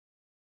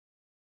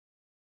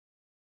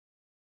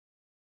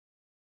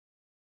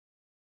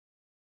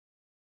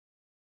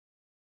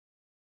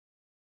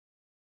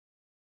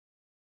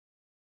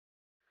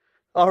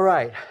All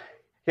right,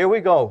 here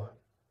we go.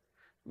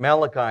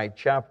 Malachi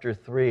chapter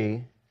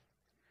 3.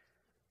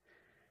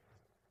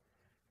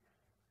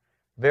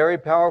 Very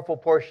powerful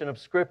portion of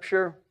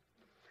Scripture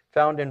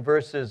found in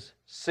verses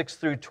 6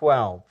 through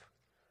 12.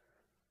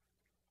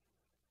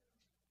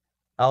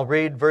 I'll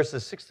read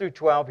verses 6 through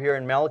 12 here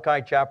in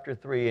Malachi chapter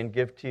 3 and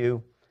give to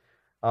you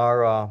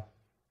our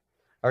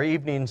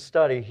evening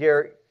study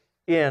here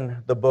in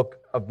the book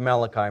of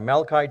Malachi.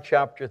 Malachi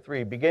chapter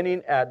 3,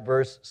 beginning at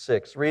verse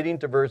 6, reading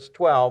to verse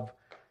 12.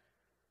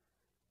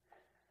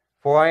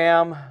 For I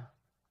am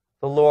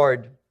the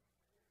Lord,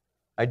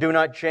 I do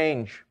not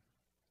change.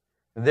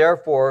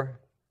 Therefore,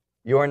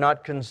 you are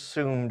not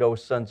consumed, O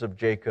sons of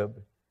Jacob.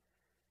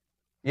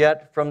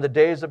 Yet from the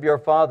days of your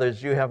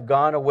fathers you have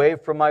gone away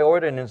from my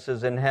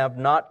ordinances and have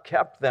not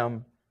kept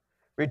them.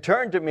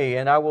 Return to me,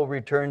 and I will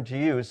return to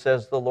you,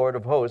 says the Lord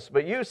of hosts.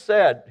 But you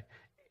said,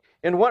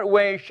 in what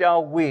way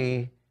shall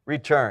we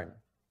return?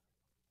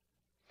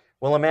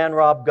 Will a man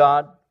rob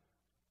God?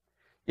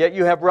 Yet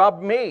you have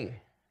robbed me.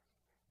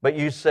 But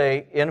you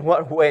say, in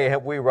what way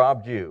have we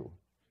robbed you?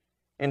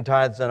 In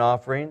tithes and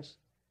offerings?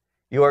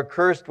 You are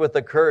cursed with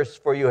a curse,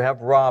 for you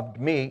have robbed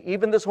me,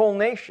 even this whole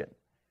nation.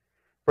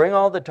 Bring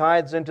all the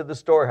tithes into the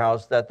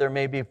storehouse, that there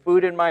may be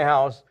food in my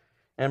house,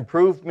 and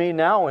prove me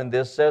now in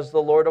this, says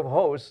the Lord of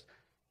hosts,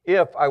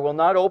 if I will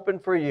not open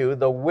for you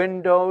the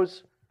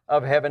windows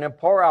of heaven and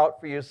pour out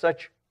for you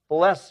such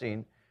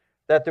blessing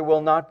that there will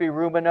not be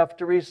room enough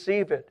to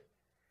receive it.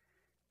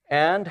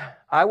 And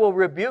I will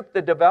rebuke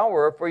the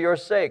devourer for your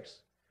sakes,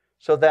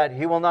 so that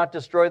he will not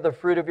destroy the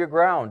fruit of your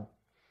ground,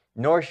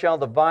 nor shall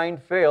the vine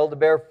fail to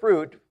bear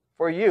fruit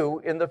for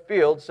you in the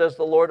field, says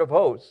the Lord of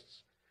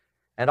hosts.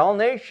 And all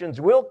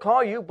nations will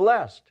call you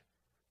blessed,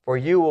 for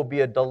you will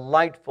be a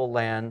delightful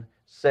land,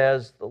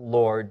 says the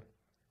Lord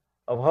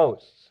of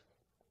hosts.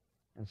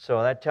 And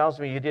so that tells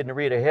me you didn't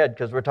read ahead,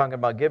 because we're talking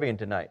about giving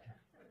tonight.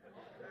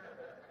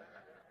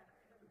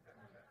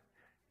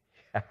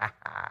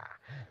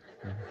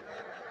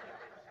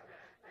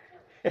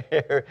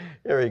 Here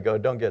we go.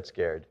 Don't get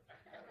scared.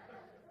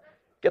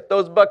 Get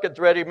those buckets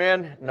ready,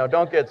 men. No,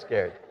 don't get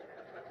scared.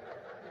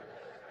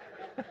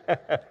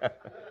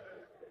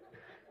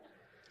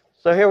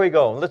 So here we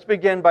go. Let's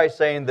begin by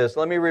saying this.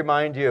 Let me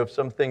remind you of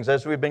some things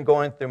as we've been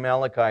going through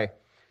Malachi.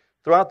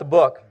 Throughout the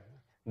book,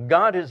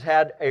 God has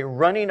had a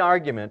running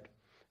argument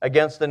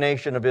against the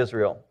nation of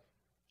Israel.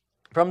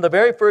 From the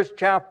very first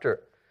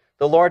chapter,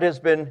 the Lord has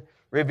been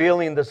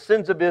revealing the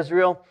sins of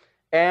Israel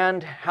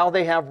and how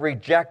they have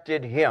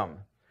rejected Him.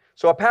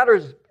 So a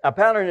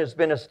pattern has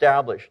been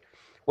established.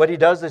 What He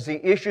does is He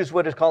issues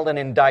what is called an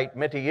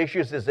indictment. He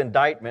issues His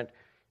indictment,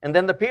 and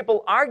then the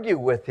people argue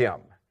with Him.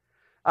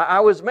 I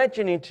was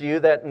mentioning to you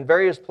that in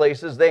various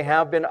places they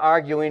have been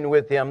arguing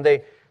with Him.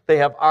 They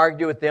have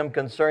argued with Him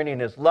concerning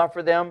His love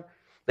for them.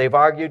 They've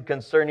argued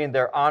concerning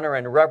their honor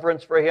and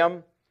reverence for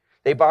Him.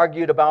 They've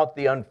argued about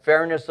the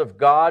unfairness of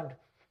God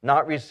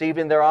not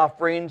receiving their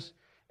offerings.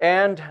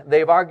 And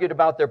they've argued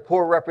about their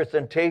poor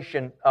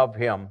representation of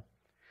Him.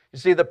 You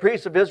see, the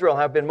priests of Israel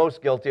have been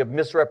most guilty of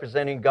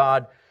misrepresenting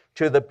God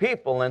to the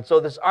people. And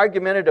so this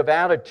argumentative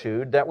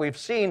attitude that we've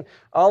seen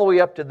all the way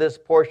up to this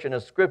portion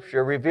of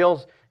Scripture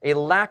reveals a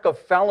lack of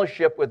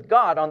fellowship with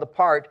God on the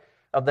part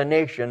of the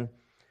nation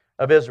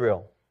of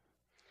Israel.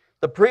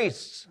 The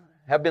priests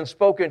have been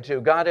spoken to.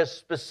 God has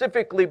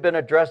specifically been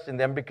addressing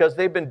them because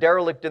they've been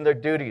derelict in their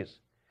duties.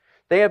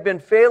 They have been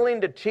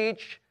failing to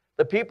teach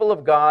the people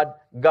of God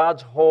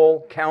God's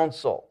whole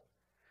counsel.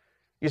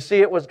 You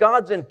see, it was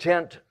God's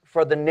intent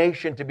for the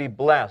nation to be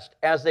blessed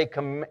as they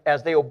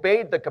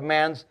obeyed the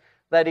commands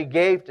that He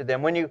gave to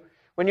them. When you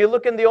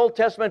look in the Old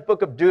Testament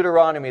book of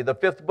Deuteronomy, the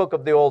 5th book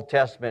of the Old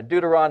Testament,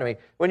 Deuteronomy,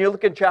 when you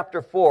look in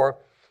chapter 4,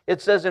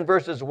 it says in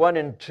verses 1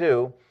 and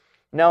 2,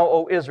 Now,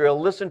 O Israel,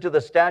 listen to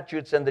the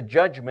statutes and the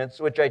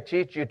judgments which I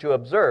teach you to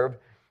observe,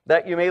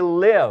 that you may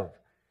live,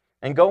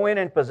 and go in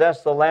and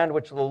possess the land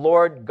which the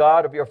Lord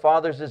God of your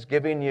fathers is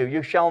giving you.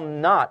 You shall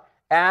not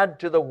add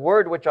to the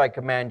word which I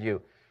command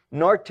you,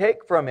 nor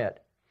take from it,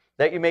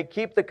 that you may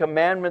keep the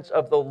commandments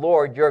of the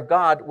Lord your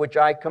God, which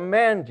I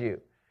command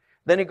you.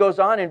 Then he goes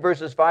on in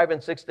verses 5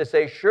 and 6 to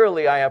say,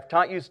 Surely I have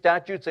taught you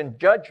statutes and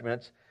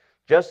judgments,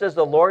 just as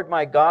the Lord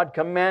my God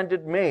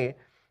commanded me,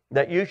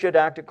 that you should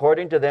act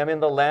according to them in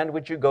the land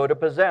which you go to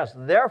possess.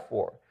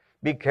 Therefore,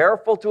 be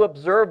careful to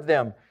observe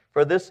them,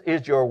 for this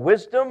is your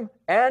wisdom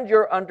and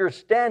your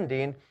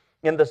understanding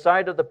in the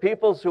sight of the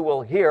peoples who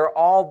will hear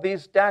all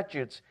these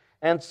statutes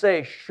and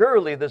say,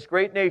 Surely this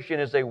great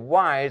nation is a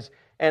wise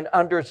and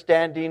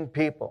understanding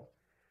people.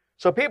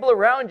 So people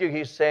around you,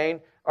 he's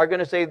saying, are going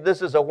to say,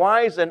 this is a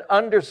wise and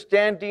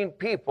understanding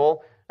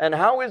people. And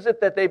how is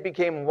it that they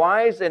became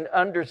wise and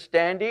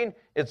understanding?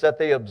 It's that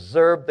they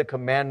observed the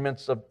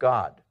commandments of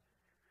God.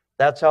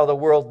 That's how the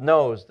world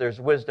knows there's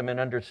wisdom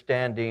and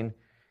understanding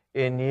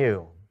in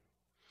you.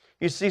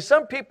 You see,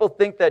 some people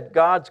think that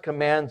God's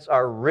commands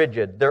are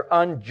rigid, they're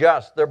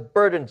unjust, they're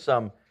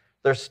burdensome,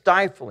 they're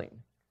stifling.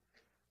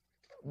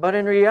 But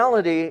in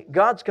reality,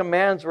 God's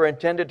commands were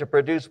intended to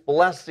produce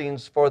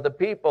blessings for the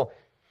people.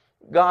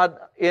 God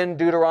in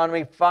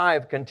Deuteronomy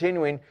 5,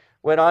 continuing,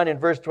 went on in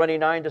verse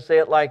 29 to say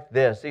it like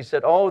this. He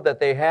said, "Oh, that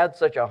they had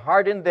such a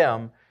heart in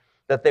them,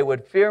 that they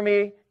would fear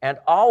me and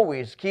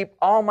always keep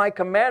all my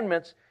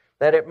commandments,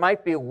 that it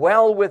might be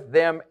well with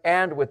them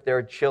and with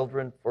their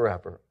children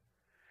forever."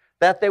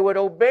 That they would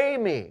obey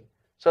me,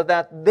 so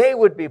that they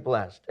would be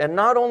blessed. And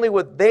not only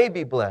would they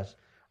be blessed,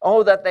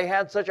 oh, that they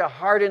had such a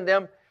heart in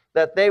them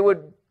that they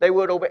would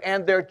obey,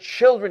 and their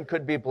children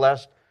could be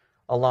blessed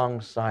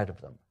alongside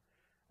of them.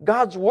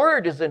 God's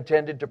word is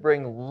intended to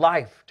bring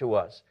life to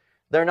us.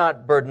 They're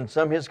not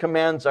burdensome. His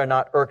commands are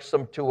not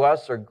irksome to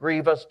us or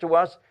grievous to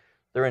us.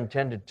 They're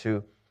intended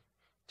to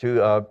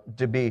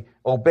be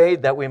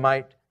obeyed that we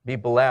might be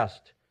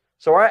blessed.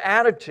 So our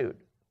attitude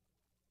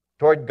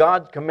toward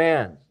God's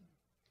commands,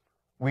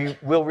 we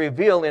will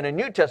reveal in a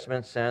New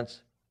Testament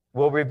sense,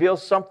 will reveal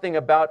something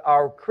about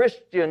our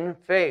Christian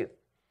faith.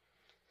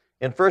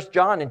 In 1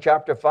 John, in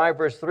chapter 5,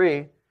 verse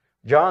 3,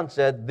 John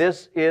said,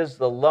 "This is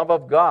the love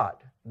of God,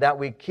 that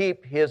we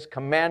keep His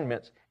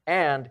commandments,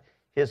 and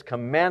His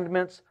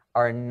commandments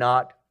are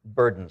not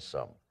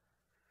burdensome."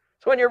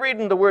 So when you're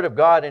reading the Word of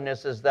God and it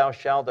says, "Thou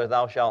shalt" or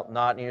 "Thou shalt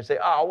not," and you say,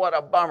 "Oh, what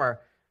a bummer,"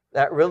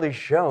 that really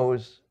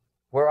shows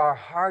where our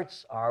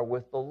hearts are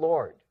with the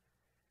Lord.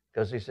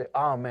 Because you say,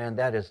 "Oh man,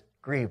 that is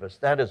grievous,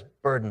 that is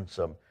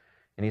burdensome."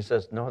 And He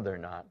says, "No, they're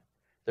not.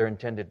 They're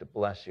intended to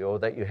bless you. Oh,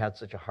 that you had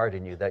such a heart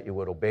in you that you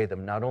would obey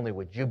them. Not only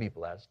would you be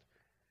blessed,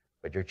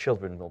 but your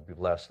children will be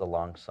blessed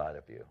alongside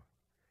of you."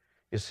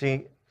 You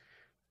see,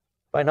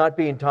 by not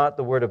being taught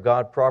the Word of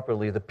God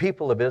properly, the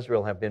people of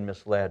Israel have been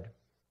misled.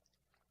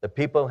 The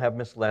people have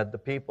misled the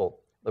people.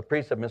 The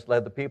priests have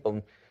misled the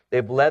people.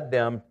 They've led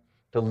them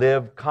to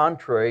live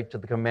contrary to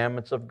the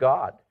commandments of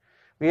God.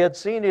 We had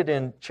seen it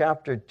in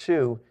chapter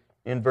 2,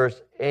 in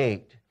verse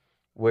 8,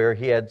 where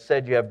He had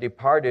said, "You have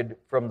departed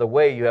from the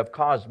way. You have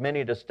caused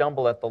many to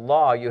stumble at the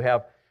law. You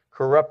have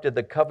corrupted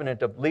the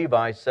covenant of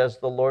Levi, says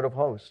the Lord of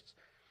hosts."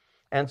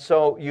 And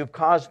so you've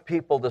caused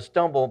people to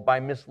stumble by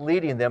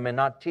misleading them and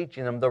not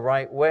teaching them the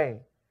right way.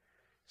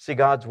 See,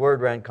 God's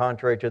word ran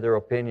contrary to their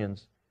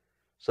opinions,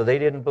 so they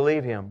didn't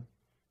believe Him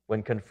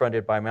when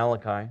confronted by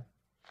Malachi.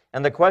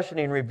 And the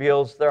questioning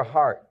reveals their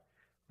heart.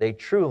 They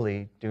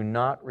truly do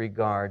not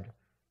regard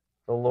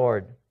the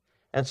Lord.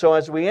 And so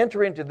as we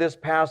enter into this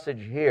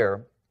passage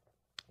here,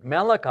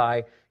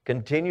 Malachi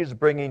continues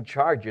bringing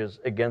charges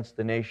against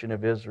the nation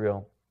of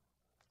Israel.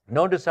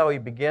 Notice how he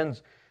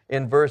begins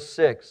in verse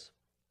 6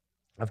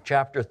 of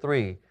chapter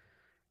 3,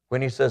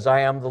 when he says,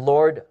 "I am the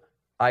Lord,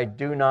 I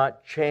do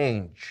not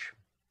change.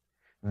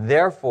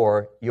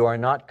 Therefore you are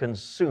not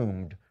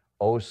consumed,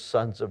 O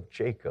sons of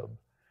Jacob.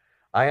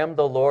 I am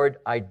the Lord,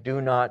 I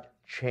do not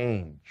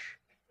change."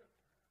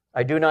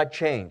 I do not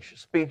change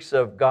speaks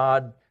of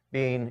God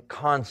being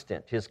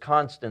constant, His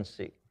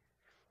constancy.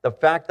 The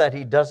fact that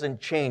He doesn't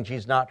change,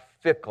 He's not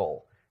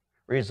fickle,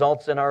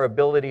 results in our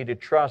ability to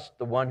trust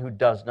the one who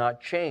does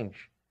not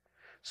change.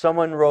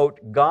 Someone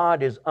wrote,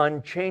 "God is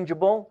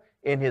unchangeable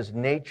in His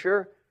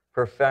nature,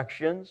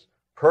 perfections,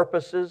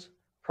 purposes,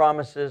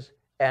 promises,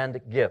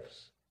 and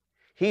gifts.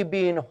 He,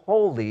 being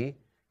holy,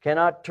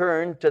 cannot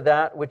turn to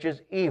that which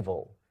is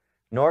evil,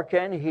 nor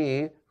can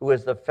He, who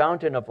is the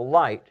fountain of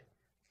light,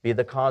 be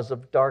the cause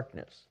of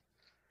darkness."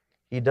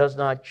 He does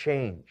not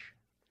change.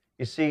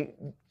 You see,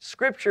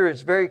 Scripture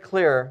is very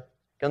clear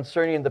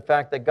concerning the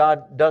fact that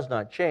God does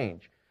not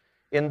change.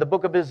 In the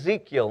book of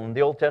Ezekiel, in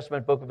the Old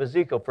Testament book of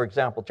Ezekiel, for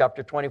example,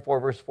 chapter 24,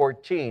 verse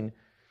 14,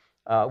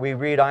 we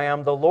read, "I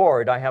am the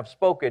Lord, I have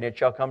spoken, it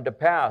shall come to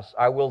pass.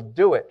 I will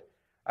do it.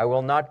 I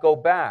will not go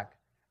back.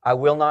 I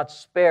will not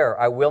spare.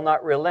 I will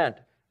not relent.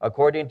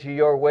 According to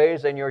your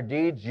ways and your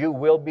deeds, you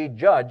will be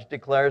judged,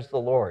 declares the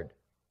Lord."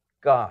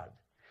 God.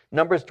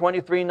 Numbers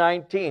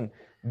 23:19,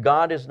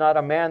 "God is not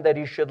a man that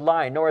He should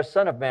lie, nor a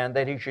son of man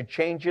that He should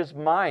change His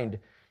mind.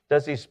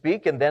 Does He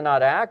speak and then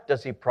not act?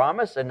 Does He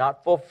promise and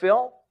not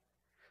fulfill?"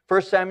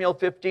 1 Samuel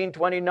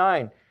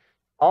 15:29,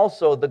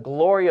 "Also the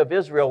glory of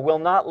Israel will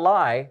not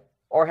lie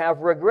or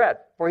have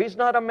regret, for He's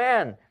not a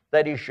man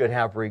that He should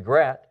have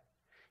regret."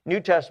 New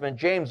Testament,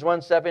 James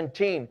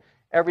 1:17,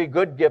 "Every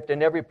good gift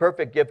and every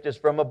perfect gift is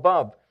from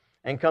above,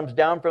 and comes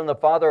down from the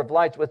Father of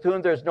lights, with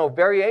whom there's no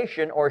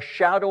variation or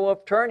shadow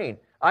of turning.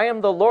 I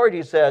am the Lord,"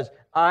 He says,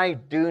 "I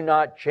do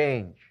not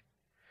change."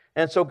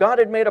 And so God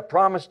had made a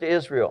promise to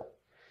Israel.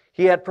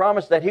 He had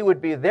promised that He would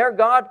be their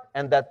God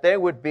and that they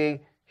would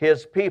be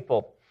His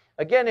people.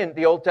 Again, in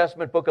the Old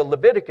Testament book of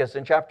Leviticus,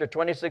 in chapter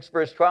 26,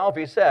 verse 12,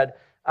 He said,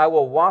 "I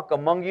will walk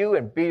among you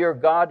and be your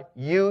God.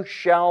 You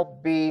shall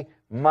be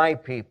my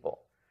people."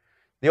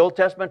 The Old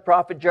Testament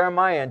prophet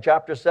Jeremiah, in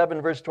chapter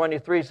 7, verse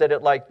 23, said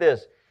it like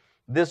this,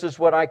 "This is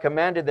what I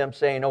commanded them,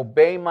 saying,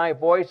 obey my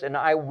voice, and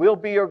I will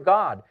be your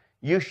God.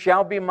 You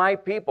shall be my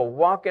people.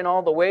 Walk in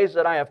all the ways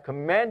that I have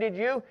commanded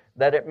you,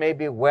 that it may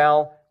be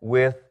well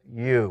with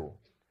you."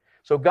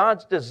 So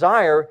God's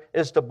desire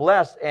is to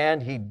bless,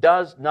 and He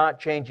does not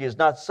change. He is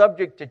not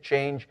subject to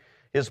change.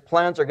 His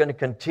plans are going to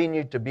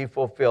continue to be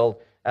fulfilled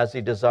as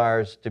He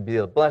desires to be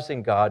a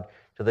blessing God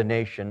to the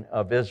nation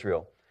of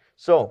Israel.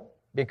 So,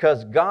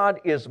 because God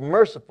is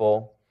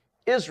merciful,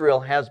 Israel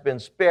has been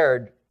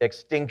spared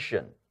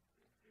extinction.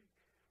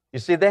 You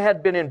see, they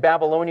had been in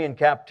Babylonian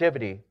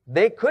captivity.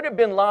 They could have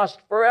been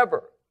lost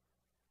forever,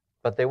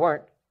 but they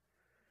weren't.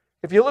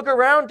 If you look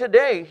around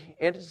today,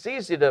 it's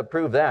easy to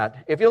prove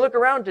that. If you look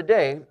around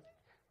today,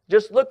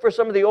 just look for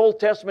some of the Old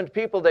Testament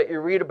people that you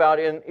read about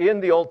in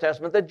the Old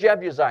Testament, the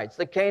Jebusites,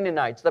 the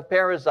Canaanites, the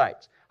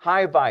Perizzites,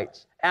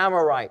 Hivites,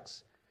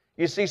 Amorites.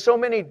 You see so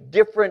many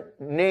different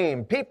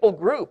named people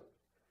group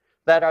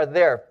that are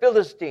there,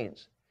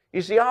 Philistines.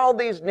 You see all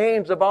these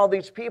names of all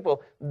these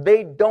people,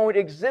 they don't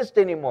exist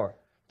anymore.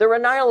 They're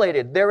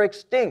annihilated, they're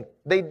extinct.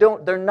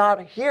 They're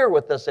not here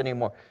with us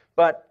anymore.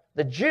 But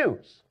the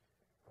Jews,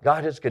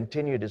 God has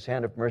continued His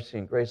hand of mercy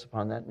and grace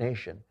upon that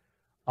nation.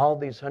 All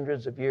these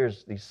hundreds of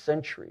years, these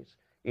centuries,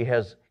 He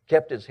has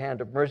kept His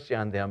hand of mercy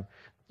on them.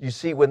 You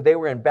see, when they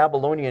were in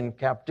Babylonian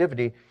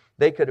captivity,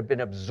 they could have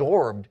been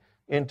absorbed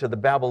into the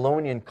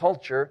Babylonian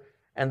culture,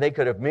 and they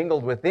could have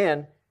mingled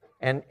within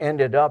and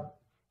ended up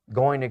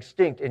going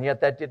extinct, and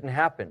yet that didn't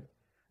happen.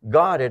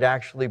 God had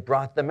actually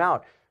brought them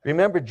out.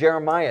 Remember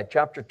Jeremiah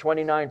chapter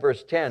 29,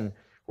 verse 10,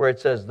 where it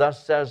says,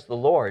 "Thus says the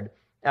Lord,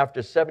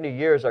 after 70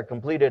 years are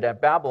completed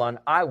at Babylon,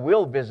 I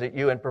will visit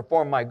you and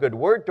perform my good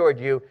word toward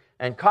you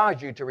and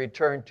cause you to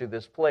return to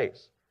this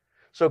place."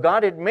 So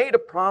God had made a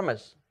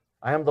promise.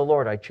 I am the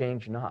Lord, I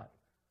change not.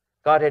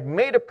 God had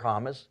made a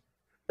promise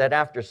that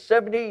after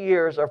 70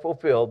 years are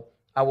fulfilled,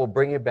 I will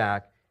bring you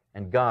back,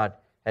 and God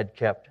had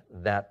kept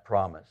that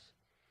promise.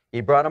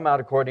 He brought them out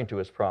according to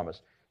His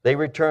promise. They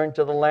returned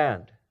to the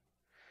land.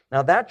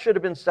 Now that should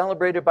have been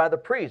celebrated by the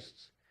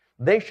priests.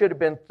 They should have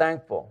been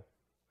thankful,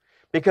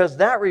 because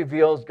that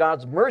reveals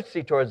God's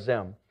mercy towards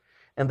them,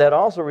 and that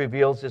also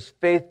reveals His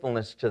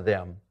faithfulness to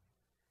them.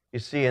 You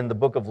see, in the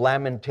book of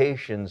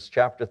Lamentations,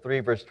 chapter 3,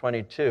 verse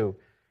 22,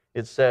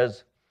 it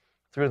says,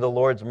 "Through the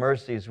Lord's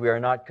mercies we are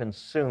not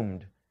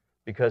consumed,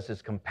 because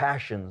His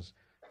compassions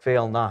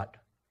fail not."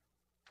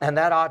 And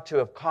that ought to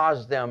have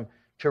caused them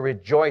to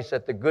rejoice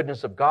at the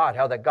goodness of God,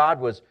 how that God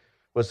was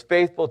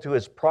faithful to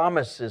His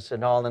promises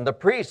and all. And the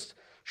priests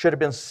should have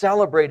been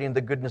celebrating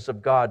the goodness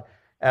of God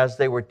as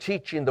they were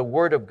teaching the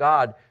Word of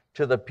God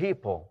to the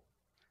people.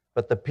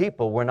 But the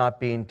people were not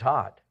being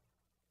taught.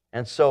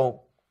 And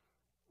so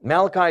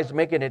Malachi is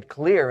making it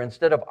clear,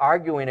 instead of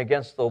arguing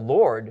against the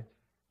Lord,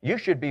 you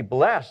should be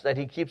blessed that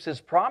He keeps His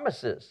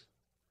promises.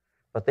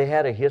 But they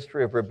had a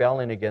history of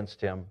rebelling against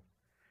Him,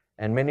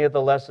 and many of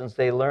the lessons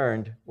they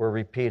learned were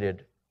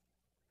repeated.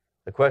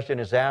 The question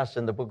is asked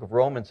in the book of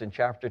Romans in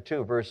chapter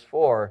 2, verse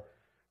 4,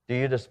 "Do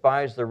you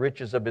despise the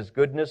riches of His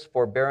goodness,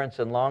 forbearance,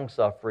 and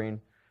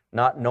long-suffering,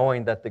 not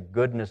knowing that the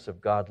goodness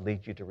of God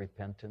leads you to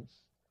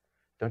repentance?"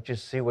 Don't you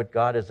see what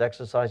God is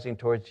exercising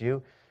towards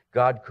you?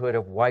 God could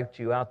have wiped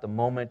you out the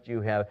moment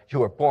you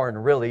were born,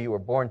 really. You were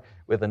born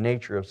with a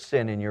nature of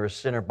sin, and you're a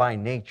sinner by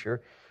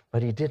nature,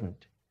 but He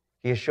didn't.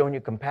 He has shown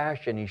you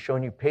compassion. He's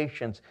shown you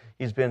patience.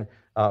 He's been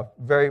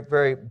very,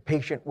 very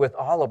patient with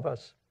all of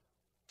us.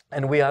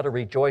 And we ought to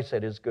rejoice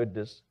at His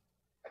goodness.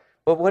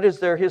 But what is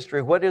their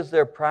history? What is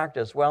their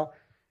practice? Well,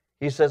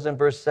 He says in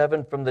verse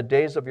 7, "From the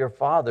days of your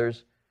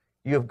fathers,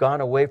 you have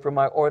gone away from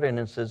my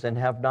ordinances and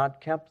have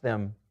not kept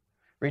them.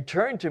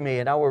 Return to me,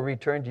 and I will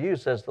return to you,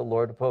 says the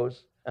Lord of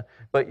hosts."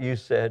 But you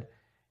said,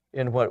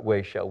 "In what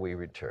way shall we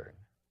return?"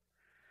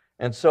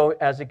 And so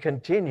as He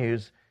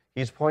continues,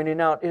 He's pointing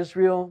out,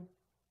 Israel,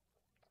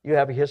 you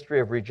have a history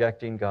of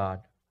rejecting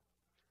God.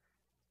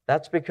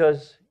 That's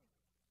because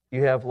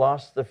you have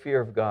lost the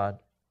fear of God.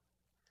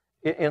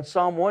 In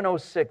Psalm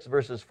 106,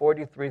 verses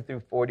 43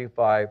 through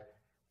 45,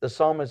 the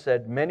psalmist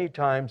said, "Many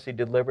times He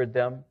delivered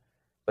them,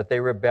 but they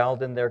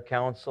rebelled in their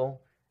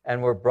counsel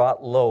and were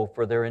brought low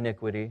for their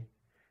iniquity.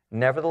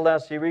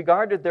 Nevertheless, He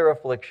regarded their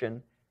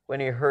affliction when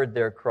He heard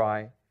their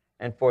cry,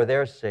 and for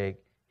their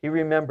sake He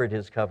remembered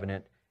His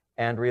covenant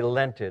and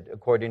relented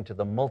according to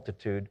the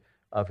multitude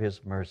of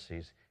His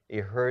mercies." He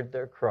heard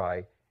their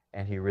cry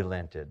and He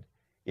relented.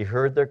 He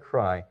heard their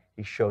cry,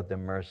 He showed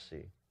them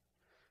mercy.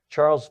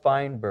 Charles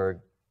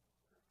Feinberg,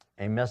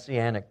 a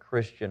Messianic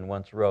Christian,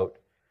 once wrote,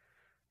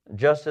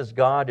 "Just as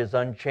God is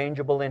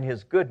unchangeable in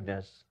His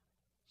goodness,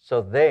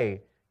 so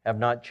they have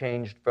not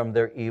changed from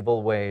their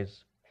evil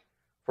ways.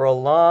 For a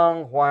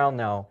long while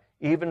now,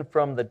 even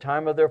from the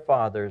time of their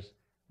fathers,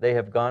 they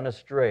have gone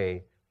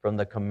astray from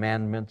the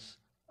commandments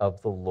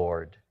of the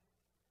Lord."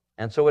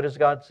 And so what does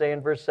God say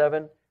in verse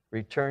 7?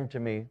 "Return to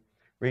me.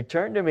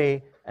 Return to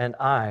me, and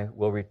I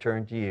will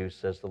return to you,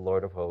 says the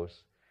Lord of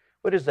hosts."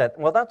 What is that?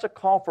 Well, that's a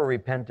call for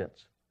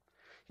repentance.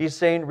 He's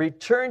saying,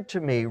 return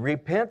to me,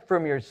 repent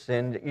from your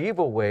sin,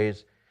 evil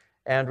ways,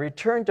 and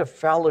return to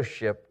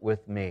fellowship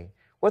with me.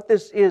 What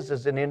this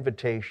is an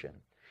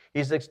invitation.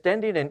 He's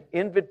extending an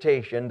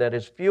invitation that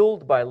is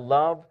fueled by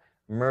love,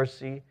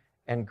 mercy,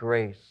 and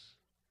grace.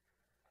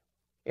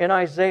 In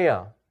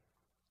Isaiah,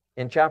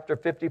 in chapter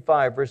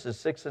 55, verses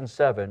 6 and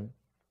 7,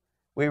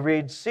 we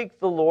read, "Seek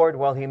the Lord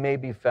while He may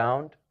be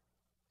found.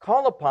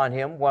 Call upon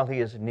Him while He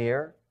is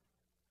near.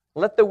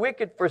 Let the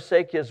wicked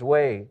forsake his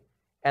way,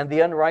 and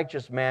the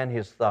unrighteous man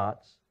his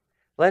thoughts.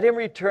 Let him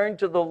return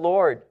to the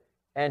Lord,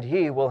 and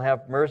he will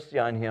have mercy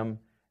on him,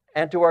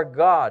 and to our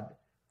God,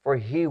 for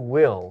he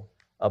will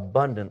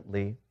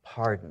abundantly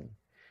pardon.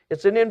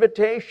 It's an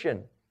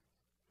invitation.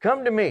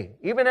 Come to me,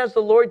 even as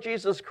the Lord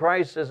Jesus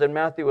Christ says in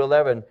Matthew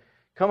 11,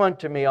 come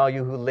unto me, all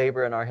you who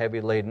labor and are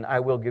heavy laden, I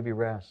will give you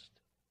rest.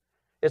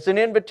 It's an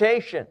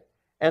invitation.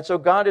 And so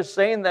God is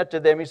saying that to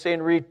them. He's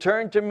saying,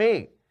 return to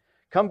me.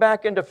 Come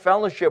back into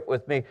fellowship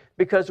with me,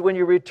 because when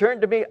you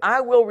return to me, I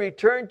will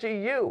return to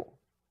you.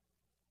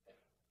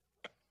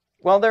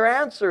 Well, their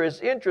answer is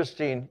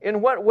interesting.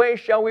 In what way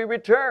shall we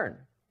return?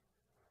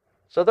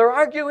 So they're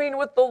arguing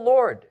with the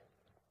Lord.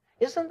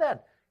 Isn't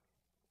that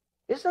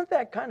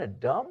kind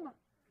of dumb?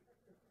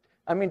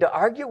 I mean, to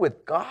argue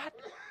with God?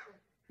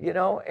 You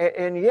know,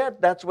 and yet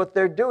that's what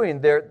they're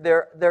doing.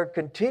 They're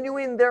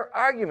continuing their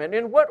argument.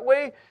 In what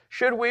way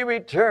should we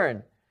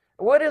return?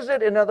 What is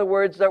it, in other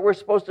words, that we're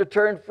supposed to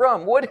turn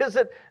from? What is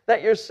it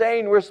that you're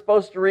saying we're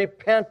supposed to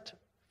repent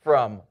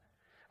from?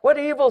 What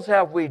evils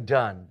have we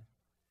done?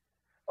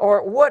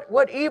 Or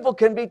what evil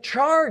can be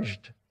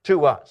charged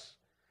to us?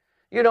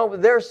 You know,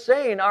 they're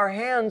saying our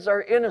hands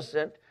are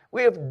innocent.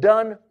 We have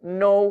done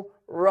no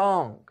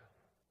wrong.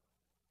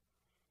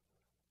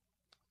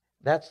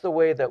 That's the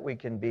way that we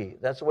can be.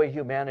 That's the way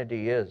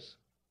humanity is.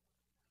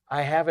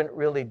 I haven't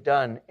really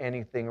done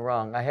anything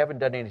wrong. I haven't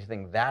done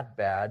anything that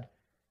bad.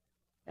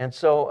 And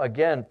so,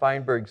 again,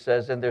 Feinberg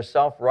says, in their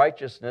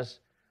self-righteousness,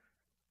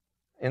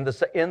 in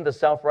the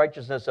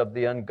self-righteousness of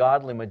the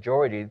ungodly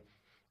majority,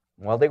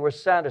 well, they were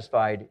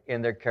satisfied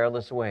in their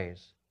careless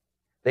ways.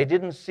 They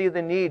didn't see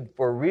the need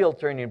for real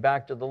turning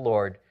back to the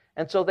Lord.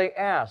 And so they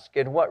ask,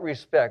 in what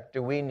respect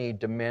do we need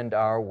to mend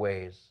our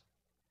ways?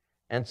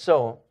 And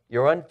so,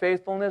 your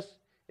unfaithfulness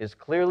is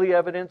clearly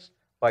evidenced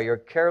by your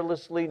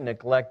carelessly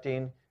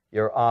neglecting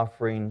your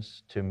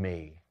offerings to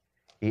me.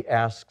 He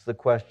asks the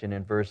question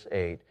in verse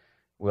 8,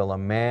 will a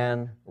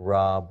man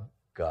rob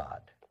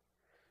God?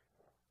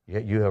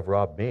 Yet you have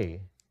robbed me.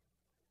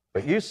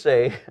 But you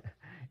say,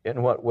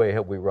 in what way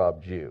have we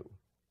robbed you?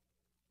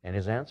 And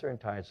his answer in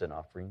tithes and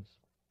offerings.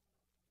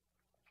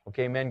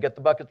 Okay, men, get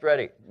the buckets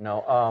ready.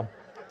 No.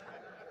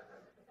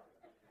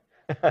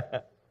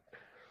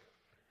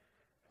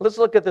 Let's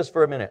look at this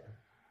for a minute.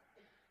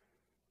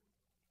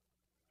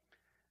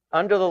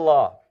 Under the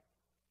law,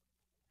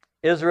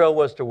 Israel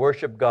was to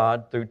worship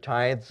God through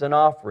tithes and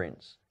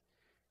offerings.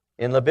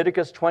 In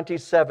Leviticus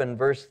 27,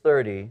 verse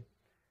 30,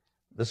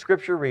 the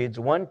scripture reads,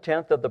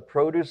 1/10 of the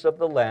produce of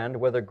the land,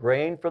 whether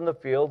grain from the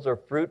fields or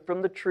fruit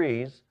from the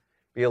trees,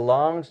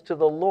 belongs to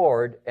the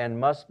Lord and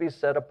must be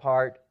set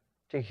apart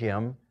to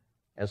Him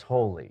as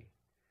holy.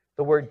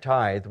 The word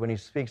tithe, when he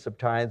speaks of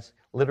tithes,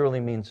 literally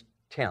means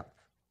tenth.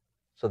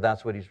 So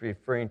that's what he's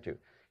referring to.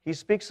 He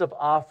speaks of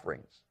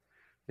offerings.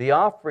 The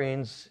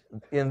offerings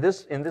in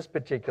this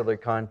particular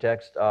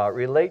context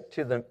relate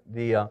to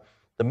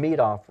the meat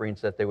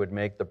offerings that they would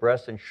make, the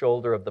breast and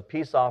shoulder of the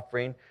peace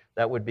offering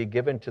that would be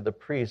given to the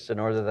priests in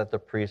order that the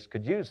priests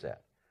could use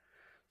that.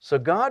 So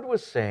God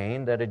was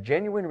saying that a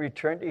genuine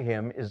return to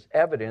Him is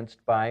evidenced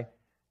by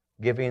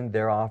giving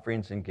their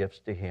offerings and gifts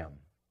to Him.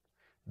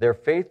 Their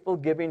faithful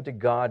giving to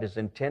God is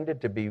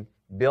intended to be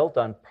built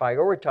on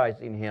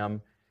prioritizing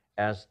Him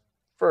as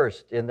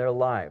first in their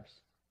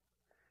lives.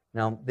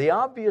 Now, the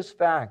obvious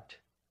fact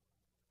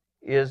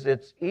is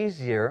it's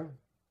easier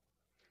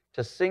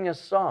to sing a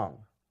song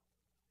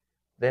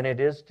than it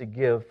is to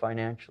give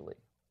financially.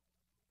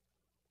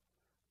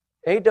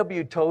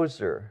 A.W.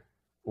 Tozer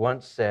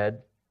once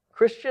said,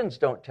 Christians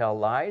don't tell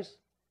lies,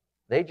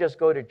 they just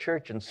go to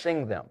church and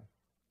sing them.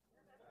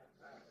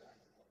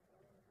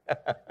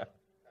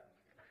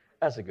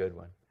 That's a good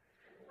one.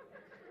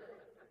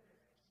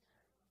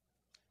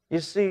 You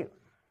see,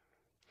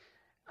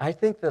 I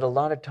think that a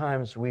lot of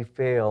times we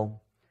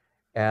fail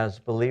as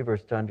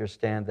believers to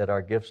understand that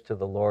our gifts to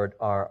the Lord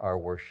are our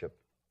worship.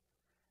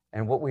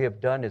 And what we have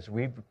done is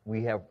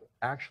we have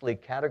actually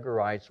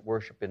categorized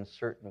worship in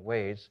certain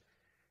ways.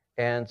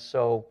 And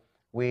so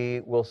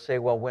we will say,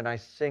 well, when I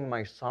sing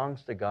my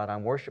songs to God,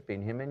 I'm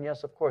worshiping Him. And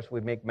yes, of course,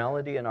 we make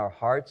melody in our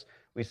hearts.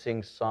 We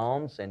sing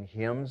psalms and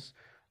hymns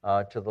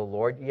to the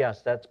Lord.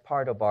 Yes, that's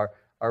part of our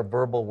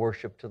verbal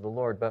worship to the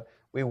Lord. But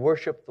we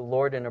worship the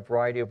Lord in a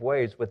variety of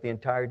ways with the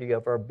entirety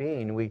of our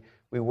being.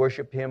 We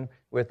worship Him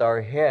with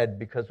our head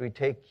because we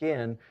take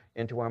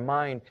into our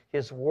mind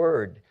His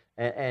Word.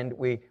 And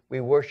we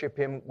worship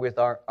Him with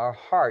our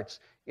hearts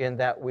in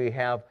that we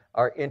have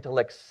our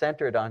intellect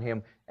centered on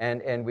Him.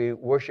 And we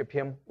worship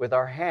Him with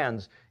our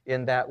hands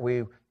in that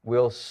we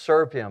will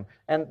serve Him.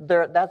 And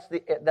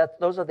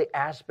those are the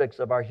aspects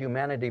of our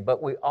humanity.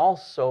 But we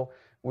also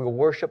will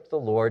worship the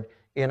Lord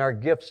in our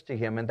gifts to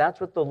Him. And that's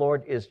what the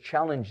Lord is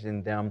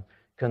challenging them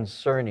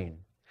concerning.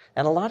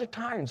 And a lot of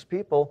times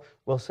people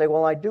will say,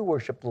 well, I do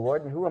worship the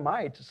Lord, and who am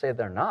I to say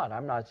they're not?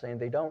 I'm not saying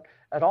they don't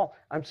at all.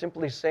 I'm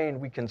simply saying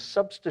we can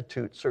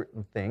substitute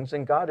certain things,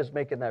 and God is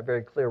making that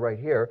very clear right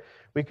here.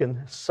 We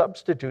can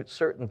substitute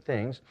certain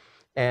things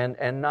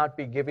and not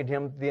be giving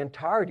Him the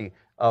entirety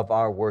of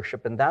our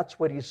worship. And that's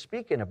what He's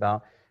speaking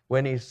about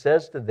when He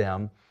says to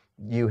them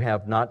you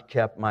have not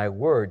kept my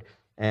word.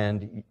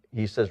 And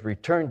he says,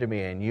 return to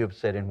me. And you have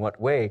said, in what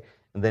way?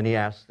 And then he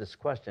asks this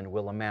question,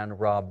 will a man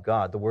rob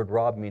God? The word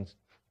rob means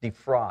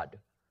defraud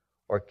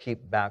or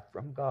keep back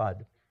from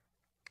God.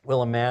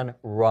 Will a man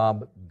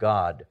rob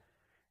God?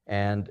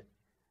 And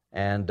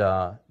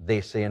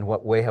they say, in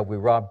what way have we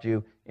robbed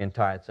you? In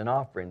tithes and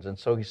offerings. And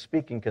so he's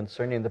speaking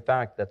concerning the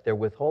fact that they're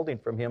withholding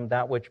from him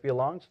that which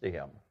belongs to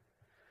him.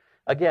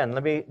 Again,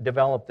 let me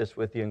develop this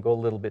with you and go a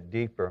little bit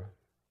deeper.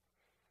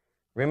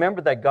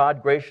 Remember that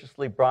God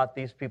graciously brought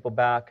these people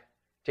back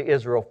to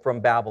Israel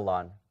from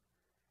Babylon.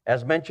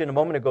 As mentioned a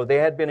moment ago, they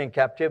had been in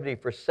captivity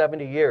for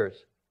 70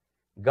 years.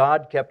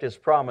 God kept his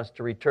promise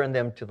to return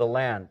them to the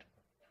land.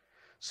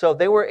 So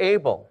they were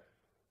able,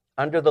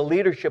 under the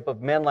leadership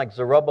of men like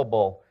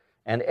Zerubbabel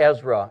and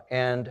Ezra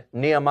and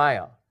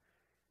Nehemiah,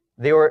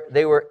 they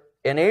were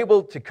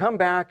enabled to come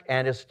back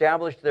and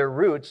establish their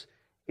roots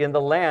in the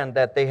land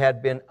that they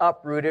had been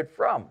uprooted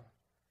from.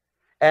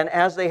 And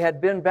as they had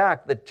been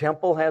back, the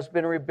temple has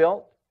been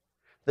rebuilt,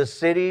 the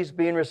cities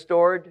being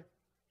restored,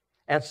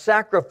 and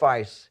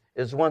sacrifice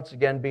is once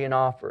again being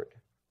offered.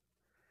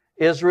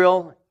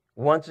 Israel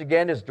once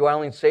again is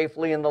dwelling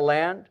safely in the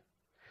land,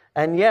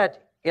 and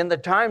yet in the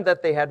time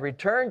that they had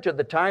returned to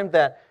the time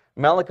that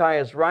Malachi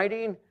is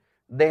writing,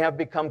 they have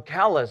become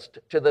calloused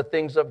to the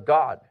things of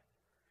God.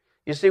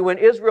 You see, when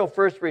Israel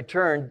first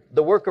returned,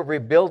 the work of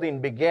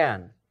rebuilding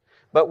began.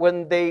 But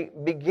when they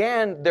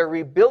began their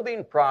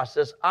rebuilding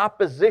process,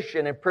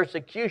 opposition and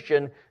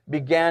persecution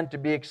began to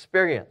be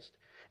experienced.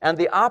 And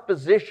the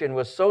opposition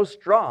was so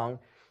strong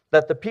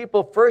that the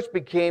people first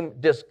became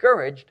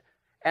discouraged,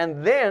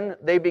 and then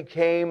they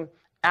became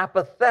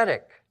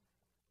apathetic.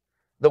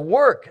 The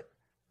work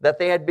that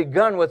they had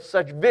begun with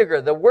such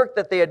vigor, the work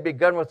that they had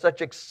begun with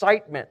such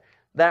excitement,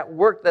 that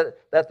work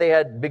that they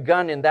had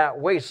begun in that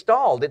way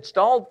stalled. It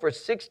stalled for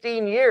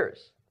 16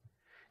 years.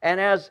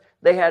 And as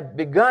they had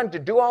begun to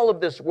do all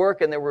of this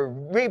work and they were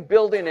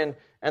rebuilding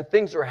and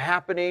things were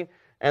happening,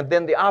 and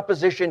then the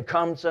opposition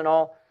comes and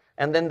all,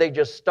 and then they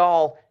just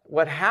stall.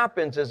 What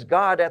happens is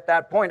God at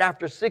that point,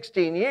 after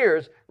 16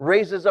 years,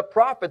 raises up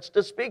prophets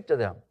to speak to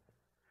them.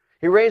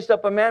 He raised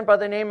up a man by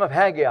the name of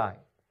Haggai.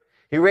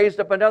 He raised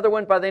up another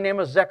one by the name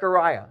of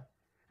Zechariah.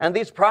 And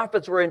these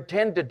prophets were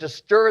intended to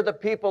stir the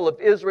people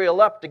of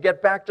Israel up to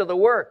get back to the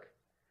work.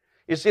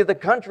 You see, the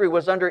country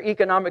was under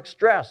economic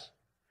stress,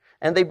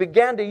 and they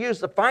began to use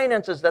the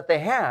finances that they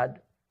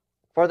had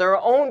for their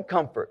own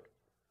comfort,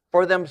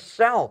 for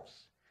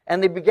themselves.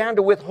 And they began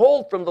to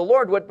withhold from the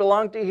Lord what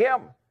belonged to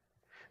Him.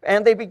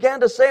 And they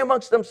began to say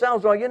amongst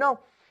themselves, well, you know,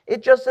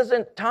 it just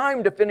isn't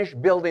time to finish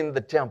building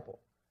the temple.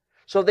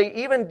 So they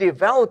even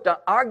developed an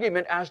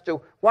argument as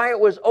to why it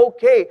was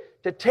okay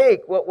to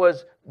take what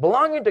was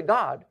belonging to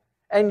God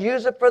and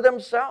use it for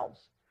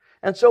themselves.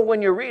 And so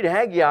when you read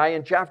Haggai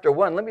in chapter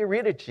 1, let me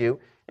read it to you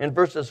in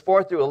verses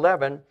 4 through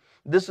 11.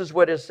 This is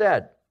what is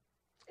said.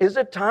 Is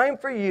it time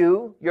for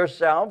you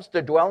yourselves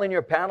to dwell in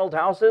your paneled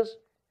houses,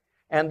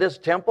 and this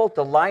temple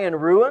to lie in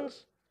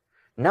ruins?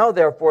 Now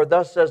therefore,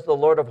 thus says the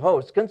Lord of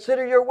hosts,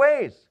 consider your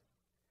ways.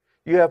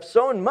 You have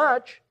sown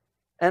much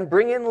and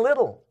bring in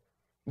little.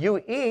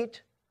 You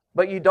eat,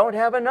 but you don't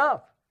have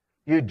enough.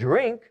 You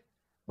drink,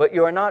 but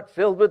you are not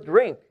filled with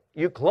drink.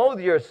 You clothe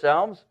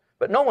yourselves,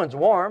 but no one's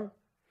warm.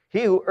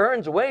 He who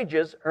earns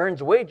wages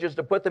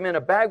to put them in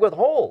a bag with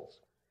holes.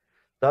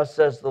 Thus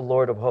says the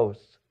Lord of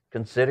hosts,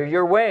 consider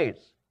your ways.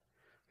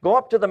 Go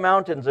up to the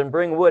mountains and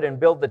bring wood and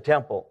build the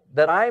temple,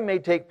 that I may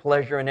take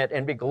pleasure in it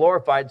and be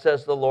glorified,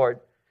 says the Lord.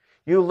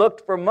 You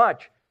looked for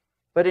much,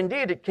 but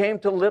indeed it came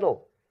to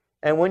little.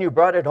 And when you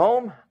brought it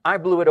home, I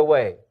blew it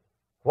away.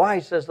 Why,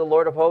 says the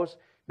Lord of hosts?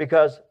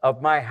 Because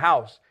of my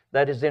house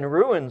that is in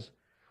ruins,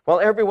 while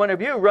every one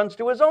of you runs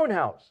to his own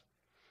house.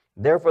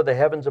 Therefore the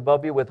heavens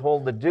above you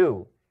withhold the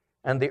dew,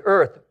 and the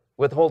earth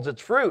withholds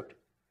its fruit.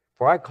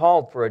 For I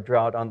called for a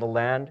drought on the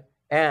land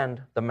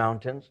and the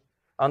mountains,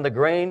 on the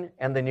grain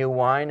and the new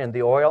wine and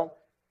the oil,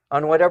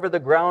 on whatever the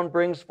ground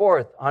brings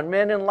forth, on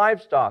men and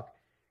livestock,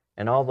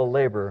 and all the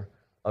labor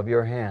of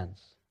your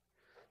hands.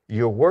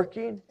 You're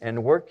working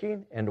and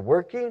working and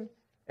working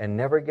and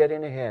never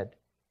getting ahead.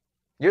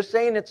 You're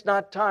saying it's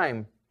not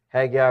time,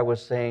 Haggai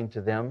was saying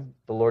to them.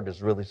 The Lord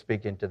is really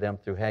speaking to them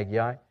through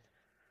Haggai.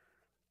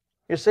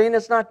 You're saying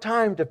it's not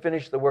time to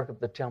finish the work of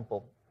the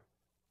temple.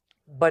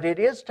 But it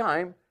is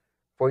time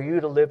for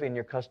you to live in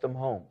your custom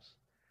homes.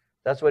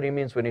 That's what he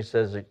means when he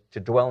says to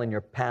dwell in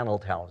your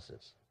paneled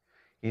houses.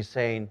 He's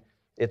saying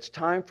it's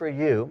time for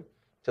you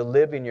to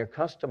live in your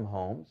custom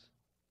homes,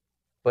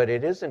 but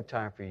it isn't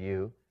time for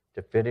you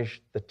to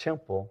finish the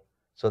temple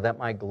so that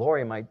my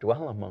glory might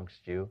dwell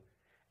amongst you.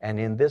 And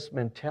in this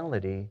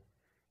mentality,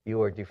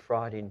 you are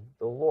defrauding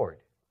the Lord.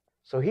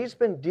 So he's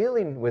been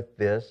dealing with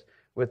this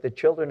with the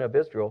children of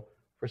Israel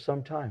for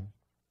some time.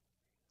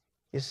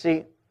 You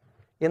see,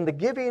 in the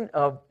giving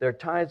of their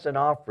tithes and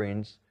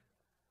offerings,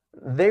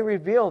 they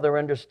reveal their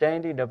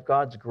understanding of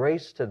God's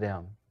grace to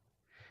them.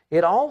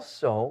 It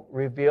also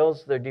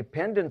reveals their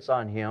dependence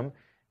on Him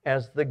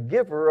as the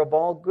giver of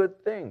all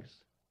good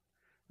things.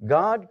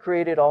 God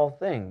created all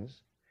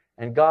things,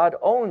 and God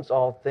owns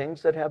all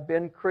things that have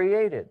been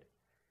created.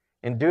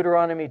 In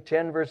Deuteronomy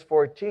 10, verse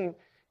 14,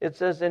 it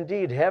says,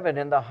 indeed, heaven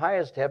and the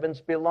highest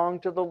heavens belong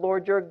to the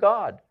Lord your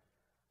God,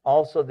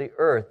 also the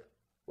earth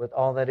with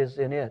all that is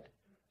in it.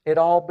 It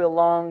all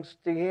belongs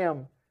to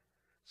Him.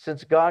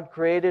 Since God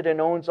created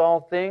and owns all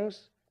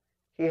things,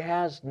 He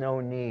has no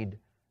need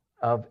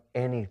of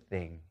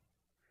anything.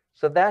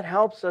 So that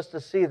helps us to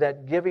see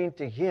that giving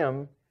to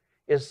Him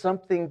is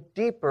something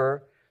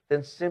deeper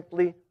than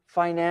simply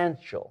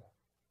financial.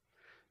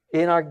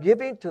 In our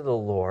giving to the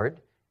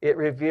Lord, it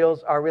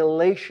reveals our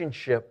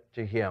relationship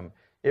to Him.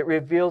 It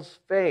reveals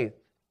faith.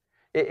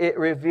 It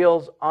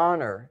reveals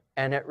honor,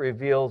 and it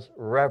reveals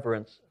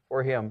reverence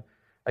for Him.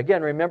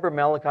 Again, remember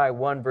Malachi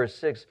 1, verse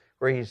 6,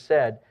 where he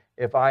said,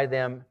 if I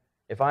am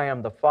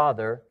the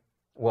Father,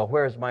 well,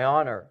 where's my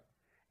honor?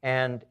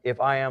 And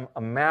if I am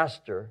a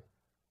master,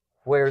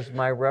 where's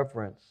my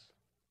reverence?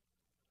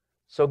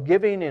 So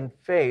giving in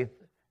faith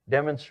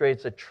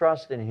demonstrates a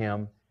trust in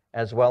Him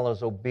as well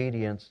as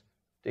obedience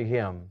to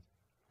Him.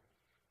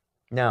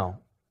 Now,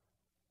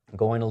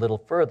 going a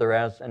little further,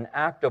 as an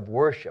act of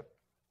worship,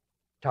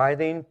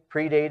 tithing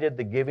predated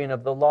the giving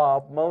of the law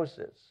of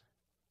Moses.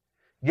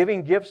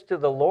 Giving gifts to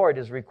the Lord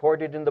is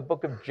recorded in the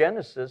book of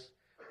Genesis,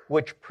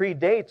 which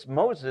predates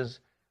Moses.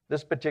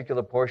 This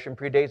particular portion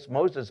predates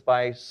Moses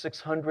by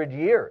 600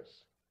 years.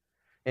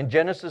 In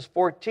Genesis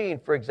 14,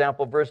 for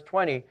example, verse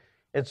 20,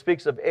 it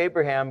speaks of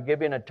Abraham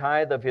giving a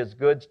tithe of his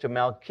goods to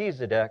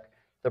Melchizedek,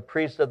 the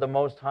priest of the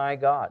Most High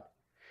God.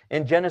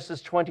 In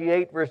Genesis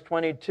 28, verse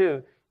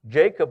 22,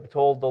 Jacob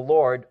told the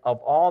Lord, of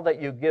all that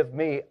you give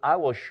me, I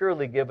will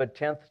surely give a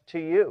tenth to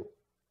you.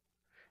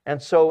 And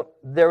so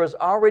there was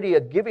already a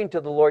giving to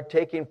the Lord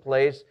taking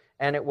place,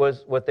 and it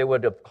was what they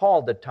would have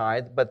called the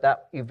tithe, but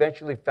that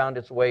eventually found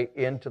its way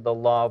into the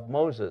law of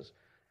Moses.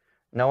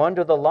 Now,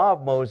 under the law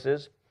of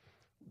Moses,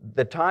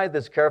 the tithe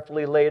is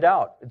carefully laid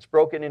out. It's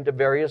broken into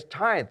various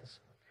tithes.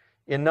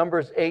 In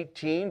Numbers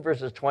 18,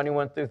 verses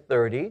 21 through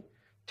 30,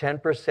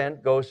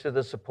 10% goes to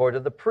the support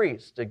of the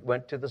priest. It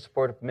went to the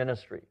support of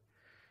ministry.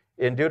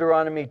 In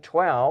Deuteronomy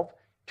 12,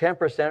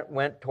 10%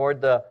 went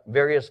toward the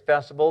various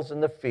festivals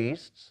and the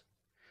feasts.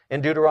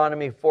 In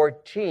Deuteronomy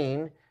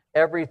 14,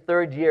 every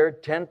third year,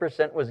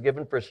 10% was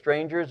given for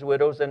strangers,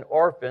 widows, and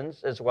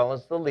orphans, as well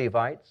as the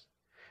Levites.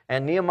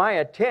 And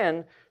Nehemiah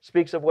 10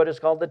 speaks of what is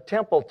called the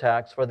temple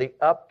tax for the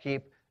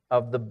upkeep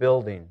of the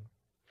building.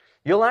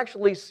 You'll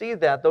actually see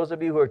that, those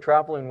of you who are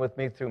traveling with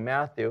me through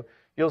Matthew,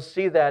 you'll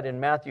see that in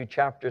Matthew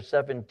chapter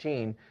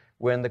 17,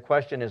 when the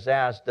question is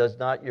asked, does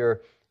not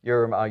your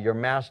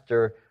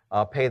master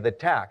pay the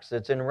tax?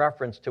 It's in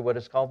reference to what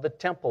is called the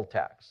temple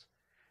tax.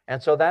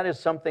 And so that is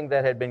something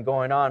that had been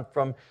going on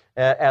from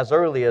as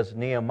early as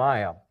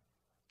Nehemiah.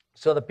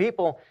 So the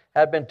people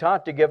had been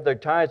taught to give their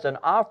tithes and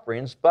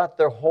offerings, but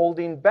they're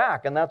holding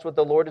back. And that's what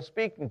the Lord is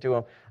speaking to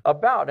them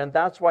about. And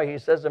that's why He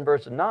says in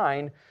verse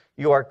 9,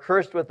 you are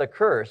cursed with a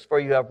curse, for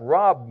you have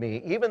robbed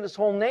me, even this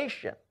whole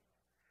nation.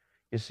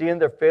 You see, in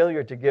their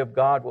failure to give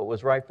God what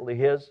was rightfully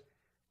His,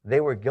 they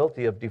were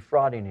guilty of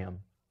defrauding Him,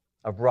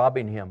 of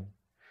robbing Him.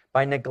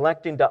 By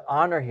neglecting to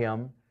honor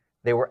Him,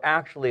 they were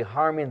actually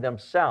harming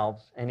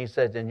themselves. And He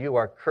said, and you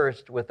are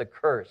cursed with a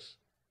curse.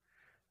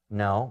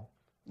 Now,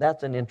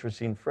 that's an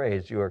interesting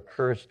phrase. You are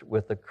cursed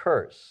with a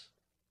curse,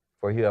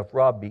 for you have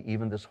robbed me,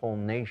 even this whole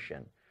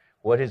nation.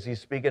 What is He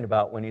speaking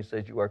about when He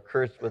says you are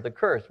cursed with a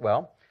curse?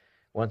 Well,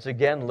 once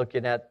again,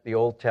 looking at the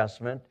Old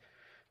Testament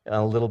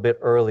a little bit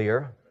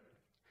earlier,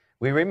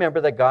 we remember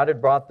that God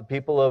had brought the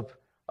people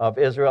of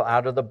Israel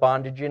out of the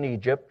bondage in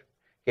Egypt,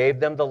 gave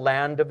them the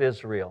land of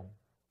Israel.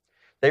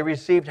 They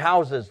received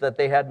houses that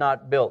they had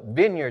not built,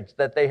 vineyards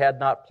that they had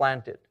not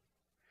planted.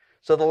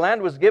 So the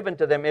land was given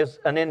to them as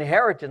an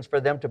inheritance for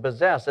them to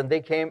possess, and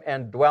they came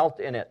and dwelt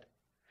in it.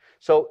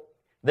 So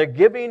the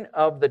giving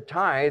of the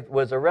tithe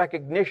was a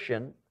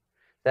recognition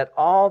that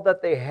all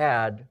that they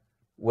had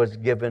was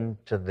given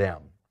to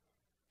them.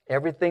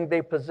 Everything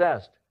they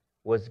possessed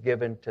was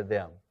given to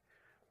them.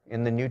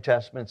 In the New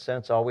Testament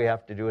sense, all we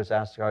have to do is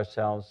ask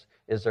ourselves,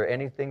 is there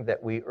anything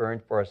that we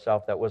earned for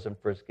ourselves that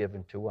wasn't first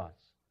given to us?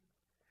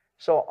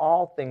 So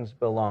all things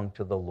belong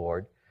to the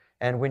Lord.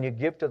 And when you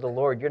give to the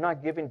Lord, you're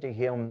not giving to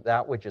Him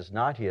that which is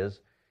not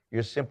His.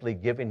 You're simply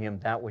giving Him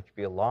that which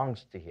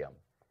belongs to Him.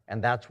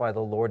 And that's why the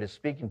Lord is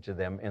speaking to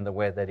them in the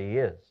way that He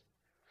is.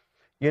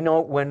 You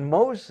know, when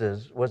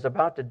Moses was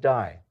about to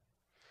die,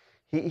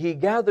 he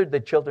gathered the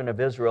children of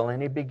Israel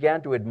and he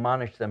began to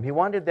admonish them. He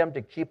wanted them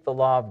to keep the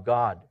law of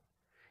God.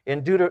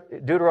 In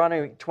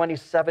Deuteronomy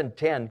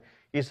 27:10,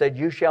 He said,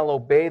 you shall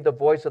obey the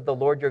voice of the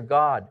Lord your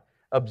God.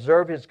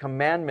 Observe His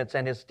commandments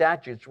and His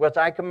statutes, which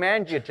I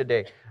command you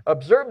today.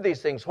 Observe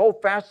these things,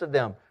 hold fast to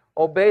them,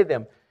 obey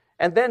them.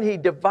 And then He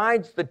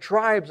divides the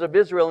tribes of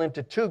Israel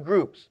into two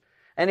groups.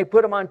 And He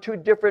put them on two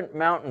different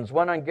mountains,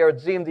 one on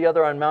Gerizim, the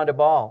other on Mount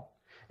Ebal.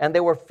 And they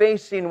were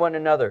facing one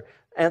another.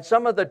 And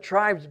some of the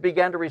tribes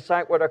began to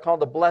recite what are called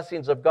the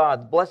blessings of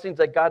God, blessings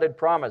that God had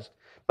promised.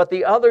 But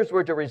the others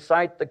were to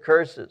recite the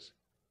curses.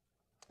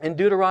 In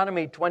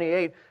Deuteronomy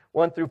 28,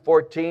 1 through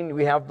 14,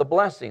 we have the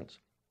blessings.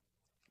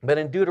 But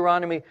in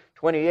Deuteronomy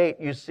 28,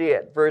 you see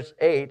at verse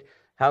 8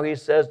 how he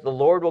says, the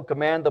Lord will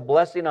command the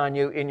blessing on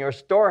you in your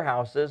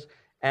storehouses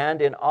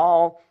and in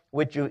all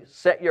which you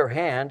set your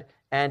hand,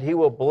 and he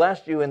will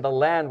bless you in the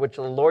land which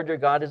the Lord your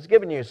God has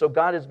given you. So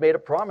God has made a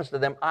promise to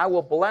them, I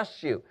will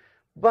bless you.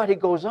 But he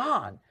goes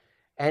on,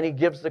 and he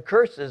gives the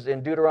curses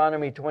in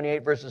Deuteronomy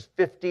 28, verses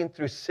 15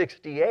 through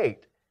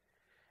 68.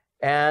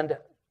 And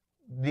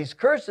these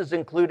curses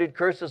included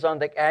curses on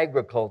the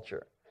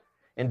agriculture.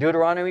 In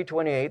Deuteronomy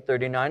 28,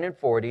 39 and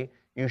 40,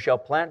 you shall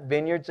plant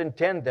vineyards and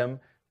tend them,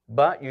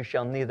 but you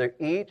shall neither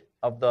eat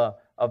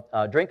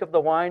drink of the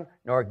wine,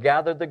 nor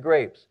gather the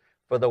grapes,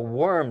 for the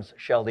worms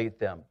shall eat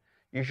them.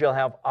 You shall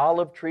have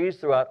olive trees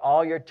throughout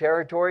all your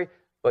territory,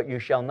 but you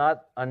shall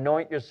not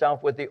anoint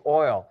yourself with the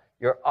oil.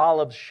 Your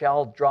olives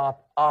shall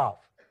drop off.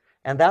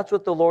 And that's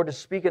what the Lord is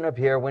speaking of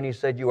here when he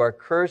said, you are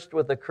cursed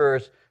with a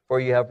curse, for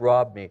you have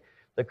robbed me.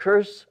 The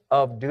curse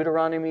of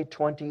Deuteronomy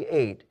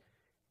 28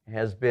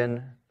 has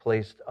been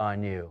placed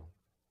on you.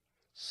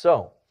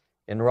 So,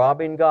 in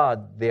robbing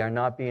God, they are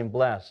not being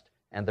blessed,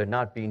 and they're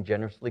not being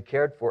generously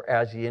cared for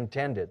as he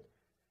intended.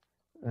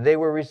 They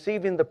were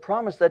receiving the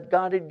promise that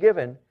God had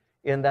given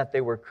in that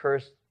they were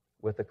cursed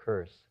with a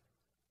curse.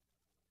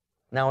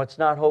 Now, it's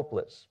not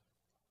hopeless.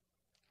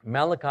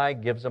 Malachi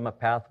gives them a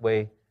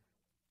pathway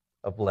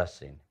of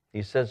blessing.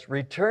 He says,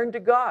 return to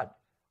God,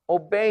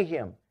 obey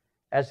him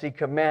as he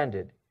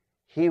commanded.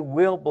 He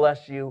will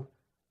bless you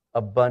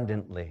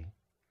abundantly.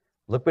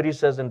 Look what he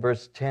says in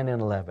verse 10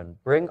 and 11.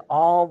 Bring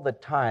all the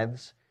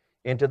tithes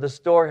into the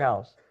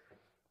storehouse,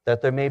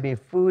 that there may be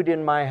food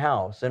in my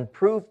house. And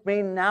prove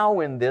me now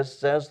in this,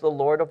 says the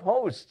Lord of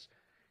hosts,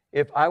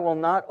 if I will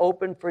not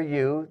open for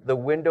you the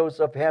windows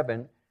of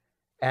heaven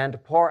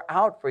and pour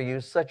out for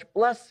you such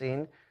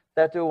blessing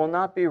that there will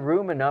not be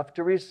room enough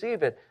to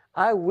receive it.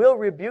 I will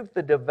rebuke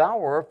the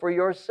devourer for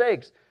your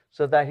sakes,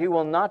 so that he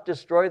will not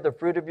destroy the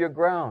fruit of your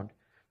ground,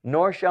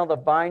 nor shall the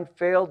vine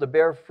fail to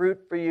bear fruit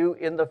for you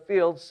in the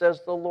field,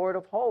 says the Lord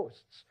of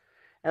hosts.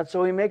 And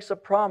so he makes a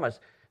promise.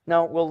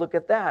 Now, we'll look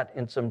at that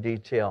in some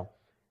detail.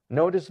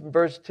 Notice in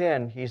verse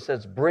 10, he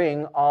says,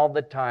 bring all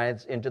the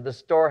tithes into the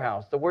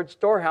storehouse. The word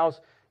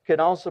storehouse can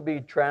also be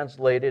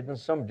translated, and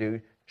some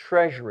do,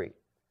 treasury,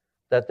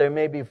 that there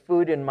may be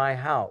food in my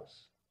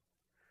house.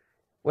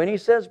 When he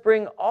says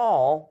bring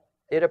all,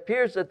 it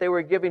appears that they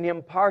were giving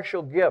him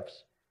partial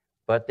gifts,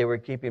 but they were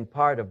keeping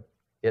part of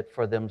it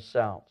for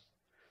themselves.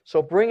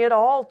 So bring it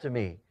all to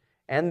me.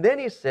 And then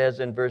he says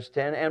in verse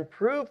 10, and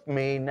prove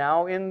me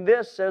now in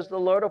this, says the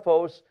Lord of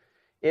hosts,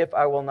 if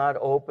I will not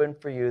open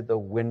for you the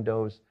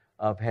windows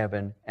of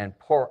heaven and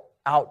pour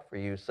out for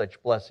you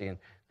such blessing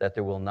that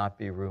there will not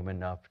be room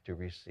enough to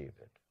receive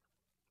it.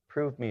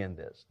 Prove me in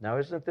this. Now,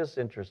 isn't this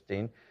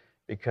interesting?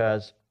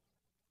 Because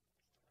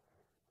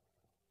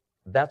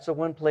that's the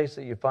one place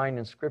that you find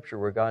in Scripture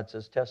where God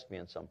says, test me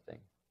in something.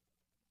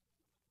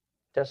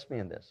 Test me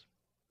in this.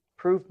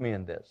 Prove me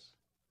in this.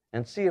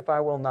 And see if I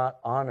will not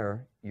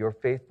honor your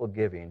faithful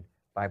giving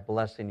by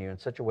blessing you in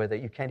such a way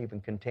that you can't even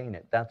contain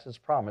it. That's his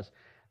promise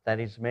that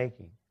he's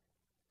making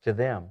to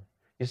them.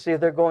 You see,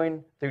 they're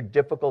going through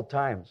difficult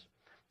times.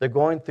 They're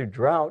going through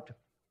drought,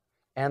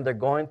 and they're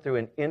going through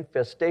an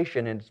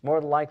infestation, and it's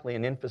more likely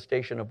an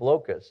infestation of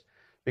locusts.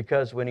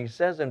 Because when he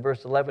says in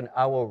verse 11,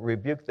 I will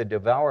rebuke the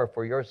devourer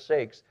for your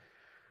sakes,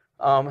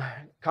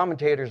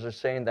 commentators are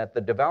saying that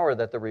the devourer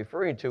that they're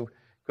referring to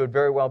could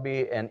very well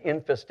be an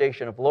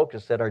infestation of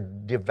locusts that are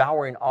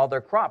devouring all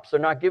their crops. They're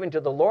not giving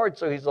to the Lord,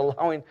 so he's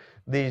allowing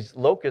these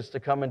locusts to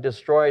come and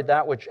destroy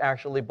that which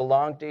actually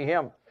belonged to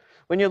him.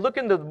 When you look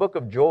into the book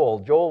of Joel,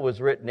 Joel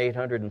was written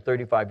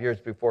 835 years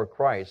before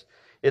Christ.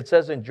 It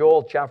says in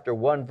Joel chapter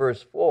 1,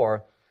 verse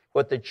 4,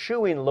 what the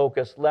chewing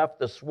locust left,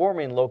 the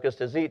swarming locust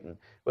has eaten.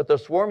 What the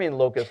swarming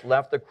locust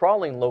left, the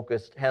crawling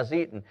locust has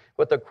eaten.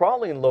 What the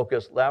crawling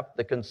locust left,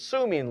 the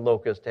consuming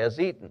locust has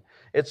eaten.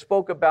 It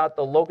spoke about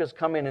the locust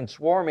coming and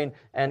swarming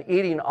and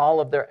eating all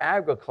of their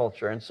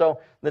agriculture. And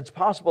so it's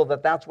possible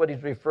that that's what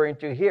he's referring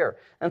to here.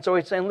 And so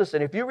he's saying,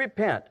 listen, if you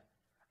repent,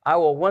 I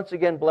will once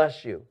again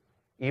bless you,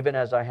 even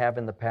as I have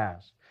in the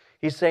past.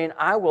 He's saying,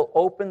 I will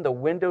open the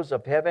windows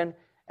of heaven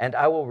and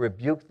I will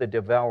rebuke the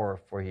devourer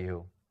for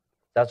you.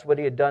 That's what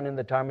he had done in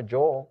the time of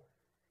Joel.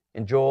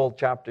 In Joel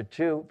chapter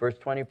 2, verse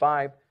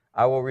 25,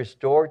 I will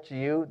restore to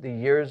you the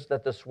years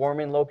that the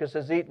swarming locust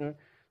has eaten,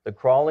 the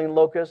crawling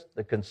locust,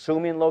 the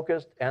consuming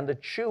locust, and the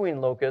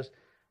chewing locust,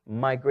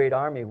 my great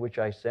army which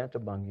I sent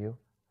among you.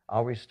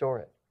 I'll restore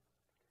it.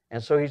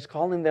 And so he's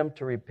calling them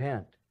to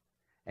repent.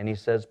 And he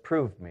says,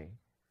 prove me.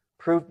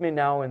 Prove me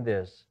now in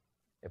this,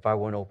 if I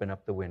won't open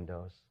up the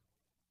windows.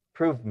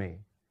 Prove me,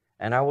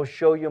 and I will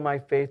show you my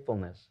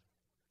faithfulness.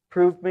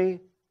 Prove me,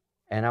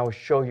 and I will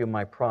show you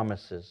my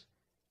promises,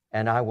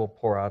 and I will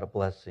pour out a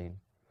blessing.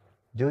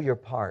 Do your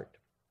part,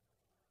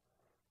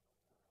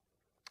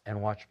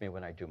 and watch me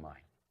when I do mine.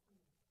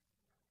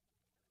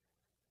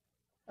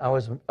 I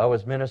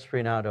was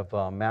ministering out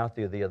of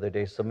Matthew the other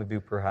day. Some of you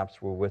perhaps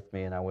were with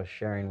me, and I was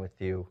sharing with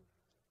you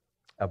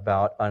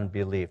about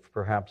unbelief.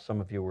 Perhaps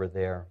some of you were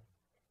there.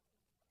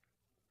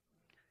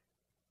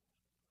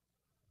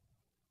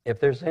 If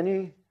there's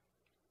any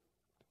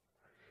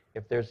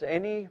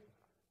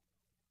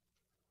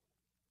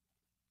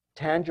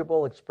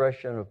tangible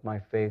expression of my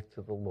faith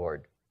to the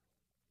Lord,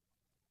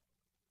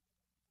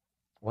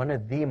 one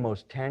of the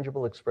most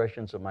tangible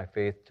expressions of my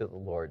faith to the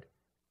Lord,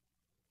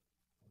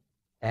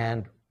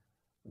 and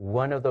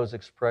one of those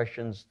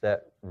expressions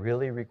that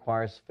really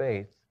requires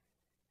faith,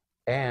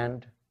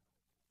 and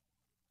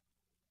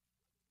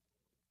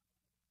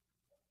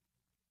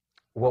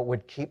what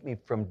would keep me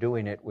from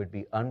doing it would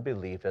be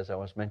unbelief, as I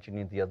was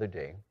mentioning the other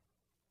day.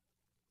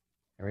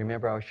 And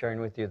remember, I was sharing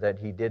with you that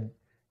he did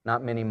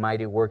not many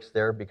mighty works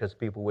there because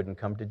people wouldn't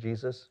come to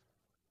Jesus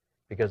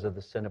because of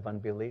the sin of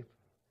unbelief.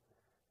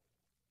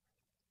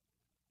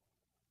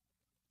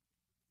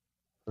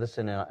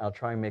 Listen, I'll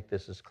try and make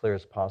this as clear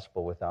as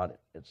possible without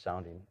it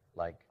sounding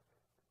like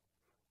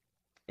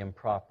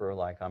improper,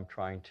 like I'm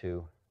trying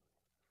to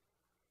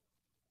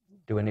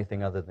do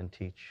anything other than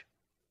teach.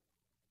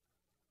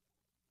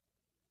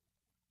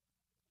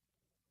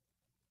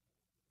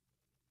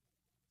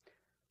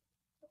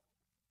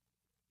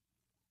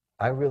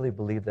 I really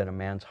believe that a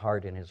man's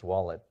heart and his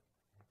wallet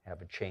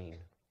have a chain.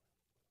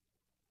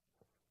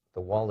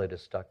 The wallet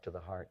is stuck to the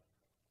heart.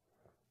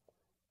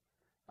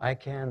 I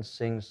can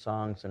sing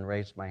songs and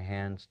raise my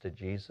hands to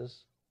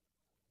Jesus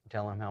and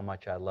tell him how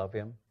much I love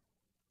him.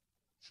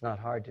 It's not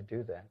hard to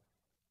do that.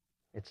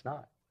 It's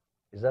not.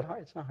 Is that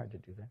hard? It's not hard to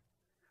do that.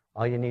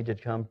 All you need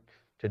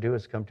to do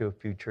is come to a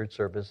few church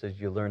services.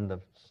 You learn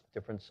the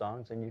different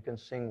songs and you can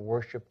sing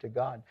worship to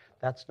God.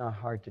 That's not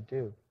hard to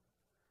do.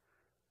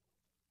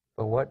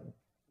 But what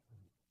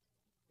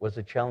was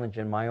a challenge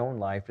in my own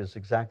life is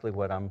exactly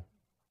what I'm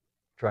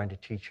trying to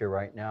teach here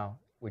right now,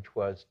 which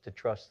was to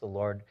trust the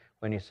Lord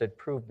when he said,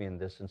 prove me in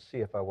this and see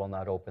if I will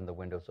not open the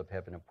windows of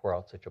heaven and pour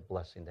out such a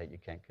blessing that you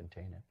can't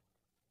contain it.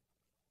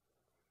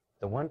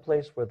 The one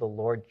place where the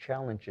Lord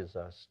challenges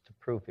us to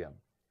prove him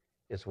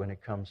is when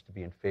it comes to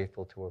being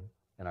faithful to him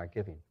in our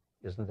giving.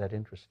 Isn't that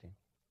interesting?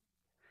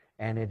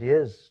 And it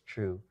is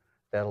true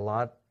that a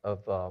lot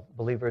of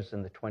believers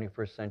in the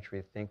 21st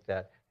century think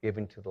that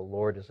giving to the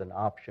Lord is an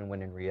option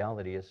when in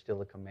reality it's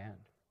still a command.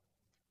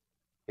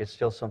 It's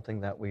still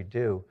something that we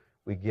do.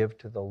 We give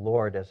to the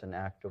Lord as an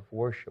act of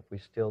worship. We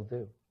still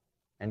do.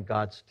 And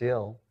God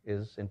still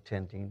is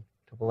intending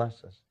to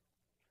bless us.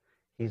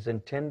 He's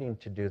intending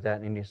to do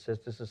that, and he says,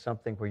 this is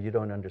something where you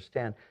don't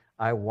understand.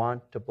 I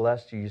want to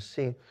bless you. You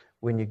see,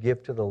 when you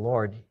give to the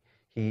Lord,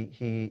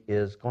 he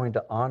is going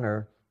to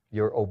honor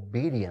your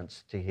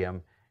obedience to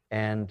him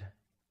and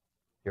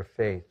your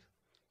faith.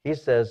 He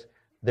says,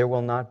 there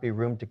will not be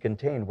room to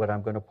contain what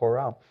I'm going to pour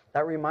out.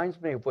 That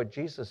reminds me of what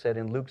Jesus said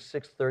in Luke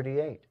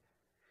 6:38.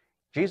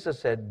 Jesus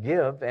said,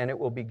 give, and it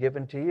will be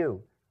given to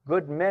you.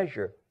 Good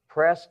measure,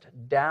 pressed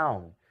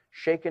down,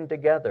 shaken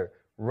together,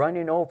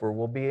 running over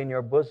will be in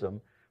your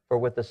bosom. For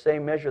with the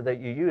same measure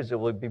that you use, it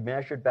will be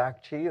measured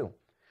back to you.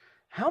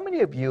 How many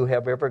of you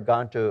have ever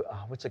gone to,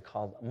 what's it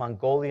called,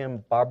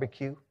 Mongolian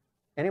barbecue?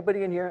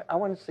 Anybody in here? I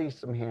want to see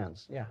some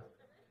hands. Yeah.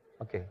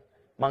 Okay.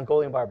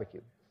 Mongolian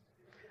barbecue.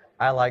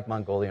 I like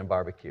Mongolian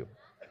barbecue.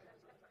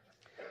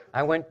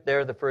 I went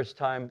there the first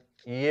time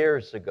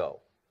years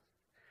ago.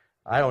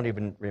 I don't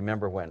even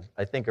remember when.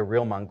 I think a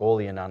real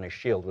Mongolian on a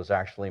shield was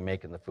actually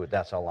making the food.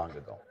 That's how long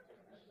ago.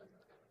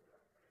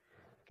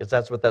 Because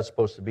that's what that's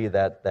supposed to be.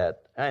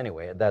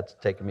 Anyway, that's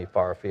taking me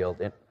far afield.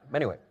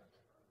 Anyway,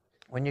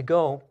 when you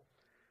go,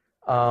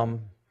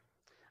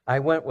 I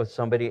went with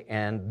somebody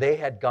and they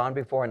had gone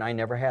before and I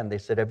never had. And they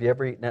said, have you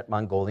ever eaten at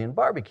Mongolian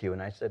barbecue?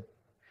 And I said,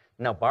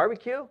 no,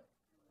 barbecue?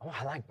 Oh,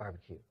 I like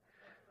barbecue.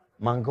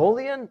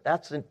 Mongolian?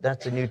 That's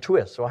a new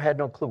twist. So I had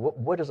no clue.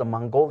 What is a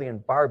Mongolian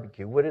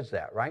barbecue? What is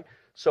that, right?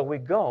 So we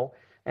go,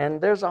 and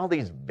there's all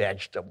these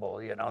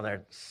vegetables,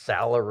 there's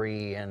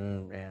celery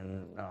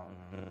and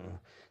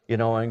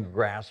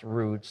grass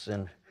roots,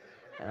 and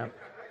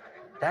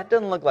that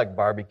doesn't look like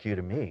barbecue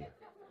to me.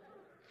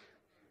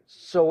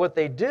 So what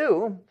they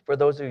do, for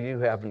those of you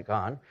who haven't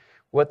gone,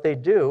 what they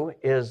do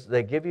is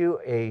they give you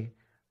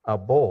a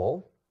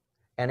bowl,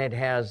 and it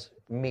has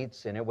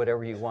meats in it,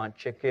 whatever you want,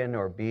 chicken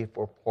or beef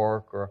or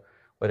pork or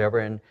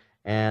whatever,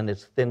 and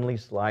it's thinly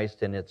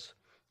sliced, and it's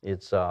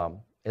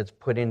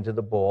put into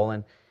the bowl,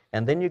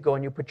 and then you go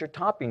and you put your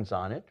toppings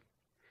on it,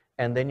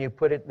 and then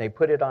they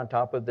put it on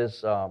top of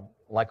this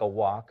like a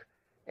wok,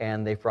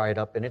 and they fry it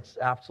up, and it's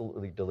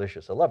absolutely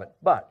delicious. I love it.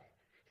 But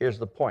here's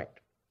the point.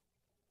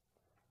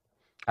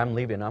 I'm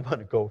leaving. I'm going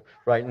to go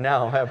right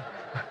now.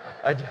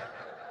 I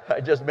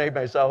just made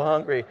myself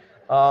hungry.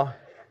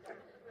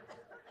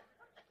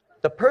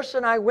 The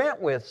person I went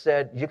with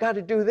said, you got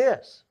to do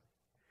this.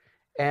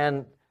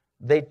 And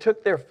they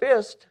took their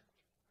fist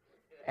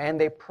and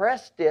they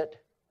pressed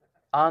it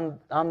on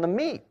the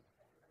meat.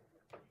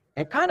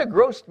 It kind of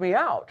grossed me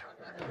out.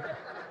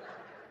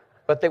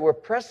 But they were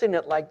pressing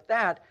it like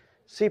that,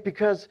 see,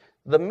 because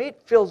the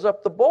meat fills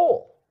up the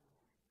bowl.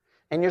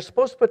 And you're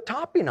supposed to put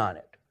topping on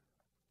it.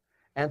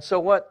 And so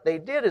what they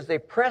did is they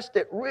pressed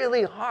it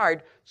really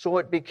hard so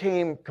it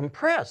became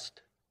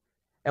compressed.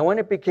 And when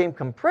it became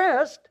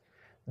compressed,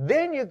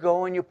 then you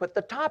go and you put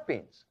the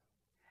toppings.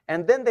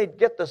 And then they'd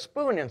get the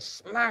spoon and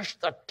smash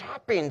the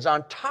toppings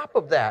on top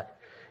of that.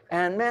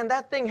 And man,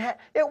 that thing,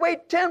 it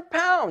weighed 10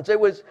 pounds. It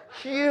was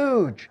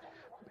huge.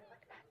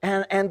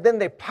 And then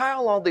they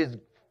pile all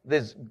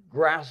this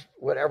grass,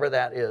 whatever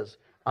that is,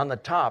 on the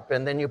top.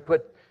 And then you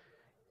put,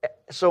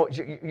 so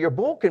your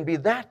bowl can be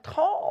that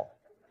tall.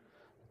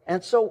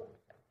 And so,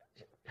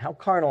 how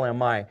carnal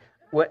am I?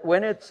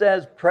 When it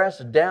says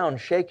pressed down,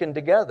 shaken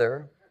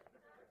together,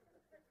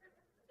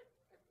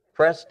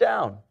 pressed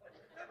down.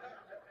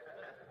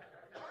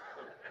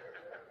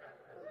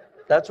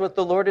 That's what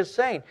the Lord is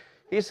saying.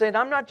 He's saying,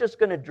 I'm not just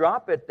going to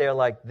drop it there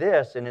like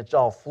this and it's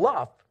all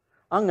fluff.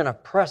 I'm going to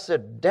press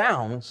it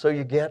down so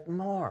you get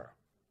more.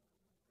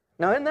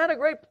 Now, isn't that a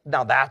great...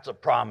 Now, that's a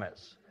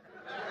promise.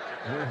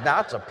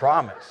 That's a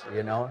promise,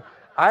 you know.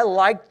 I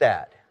like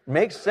that.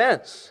 Makes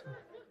sense.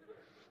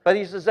 But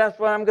he says, that's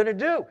what I'm going to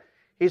do.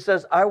 He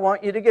says, I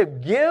want you to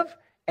give. Give,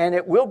 and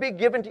it will be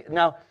given to you.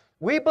 Now,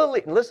 we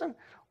believe, listen,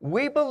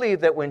 we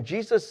believe that when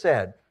Jesus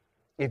said,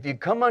 if you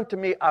come unto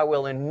me, I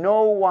will in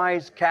no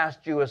wise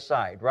cast you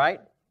aside, right?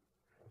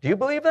 Do you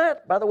believe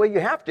that? By the way, you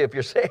have to if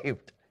you're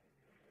saved.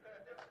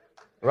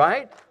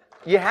 Right?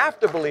 You have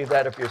to believe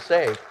that if you're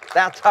saved.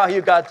 That's how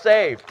you got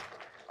saved.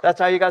 That's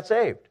how you got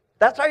saved.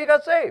 That's how you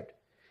got saved.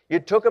 You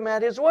took him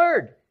at his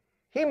word.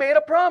 He made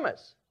a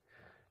promise.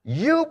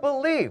 You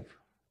believe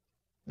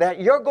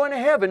that you're going to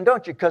heaven,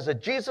 don't you? Because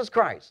of Jesus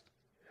Christ.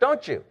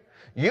 Don't you?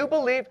 You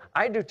believe,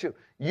 I do too.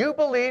 You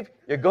believe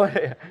you're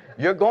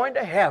going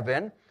to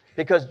heaven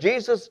because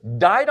Jesus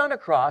died on a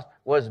cross,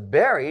 was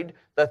buried.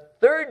 The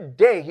third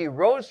day he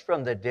rose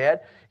from the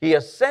dead. He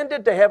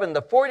ascended to heaven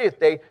the 40th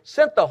day,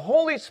 sent the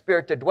Holy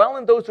Spirit to dwell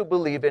in those who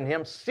believe in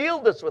him,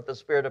 sealed us with the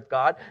Spirit of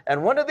God.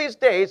 And one of these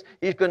days,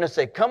 he's going to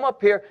say, come up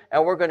here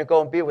and we're going to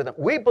go and be with him.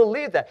 We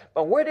believe that.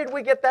 But where did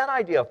we get that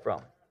idea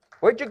from?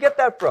 Where'd you get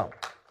that from?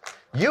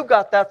 You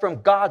got that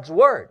from God's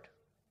Word,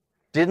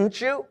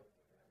 didn't you?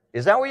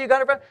 Is that where you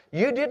got it from?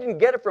 You didn't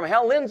get it from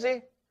Hal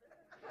Lindsey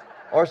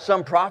or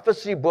some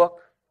prophecy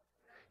book.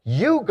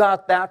 You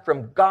got that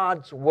from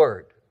God's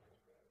Word.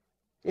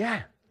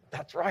 Yeah,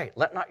 that's right.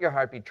 Let not your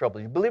heart be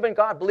troubled. You believe in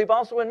God, believe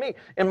also in me.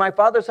 In my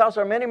Father's house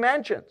are many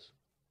mansions.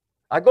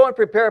 I go and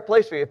prepare a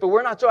place for you. If it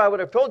were not so, I would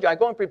have told you, I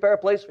go and prepare a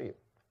place for you.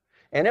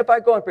 And if I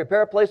go and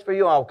prepare a place for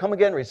you, I'll come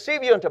again and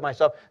receive you unto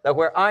myself, that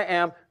where I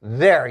am,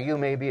 there you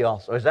may be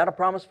also. Is that a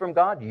promise from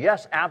God?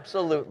 Yes,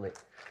 absolutely.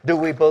 Do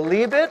we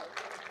believe it?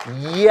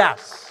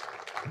 Yes.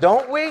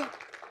 Don't we?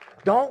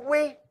 Don't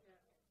we?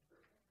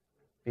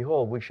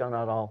 Behold, we shall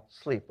not all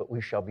sleep, but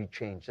we shall be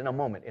changed in a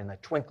moment, in the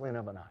twinkling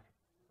of an eye.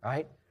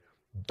 Right?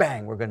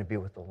 Bang, we're going to be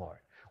with the Lord.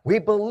 We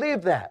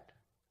believe that.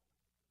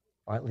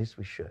 Or at least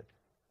we should.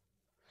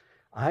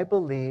 I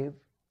believe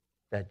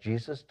that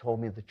Jesus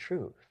told me the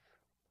truth.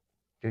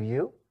 Do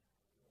you?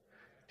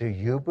 Do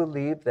you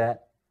believe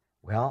that?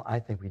 Well, I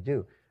think we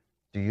do.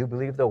 Do you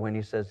believe, though, when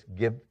he says,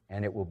 give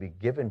and it will be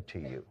given to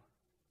you?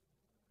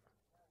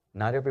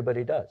 Not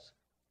everybody does.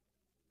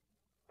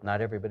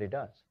 Not everybody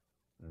does.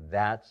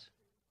 That's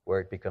where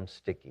it becomes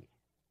sticky.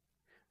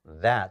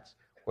 That's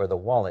where the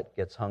wallet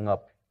gets hung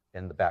up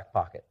in the back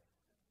pocket.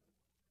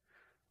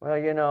 Well,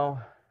 you know,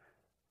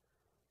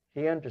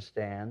 he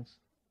understands.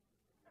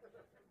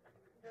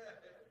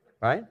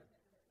 Right?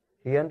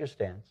 He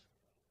understands.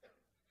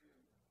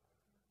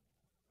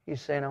 He's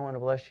saying, I want to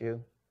bless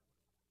you.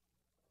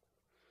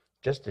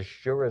 Just as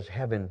sure as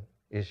heaven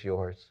is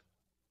yours,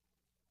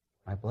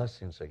 my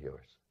blessings are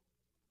yours.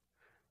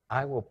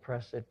 I will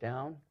press it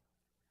down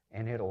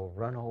and it'll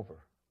run over.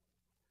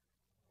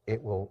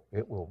 It will.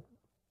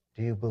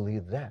 Do you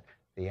believe that?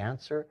 The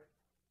answer,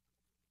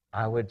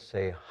 I would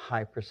say a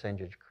high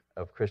percentage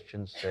of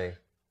Christians say,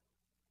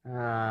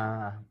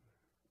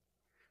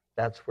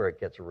 that's where it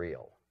gets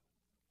real.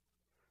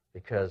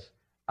 Because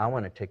I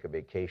want to take a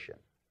vacation.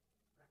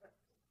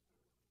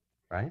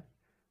 Right?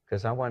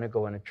 Because I want to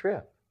go on a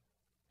trip.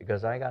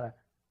 Because I got to...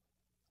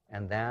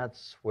 And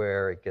that's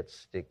where it gets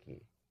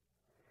sticky.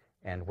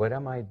 And what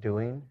am I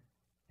doing?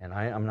 And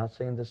I'm not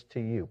saying this to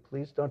you.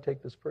 Please don't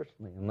take this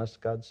personally, unless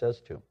God says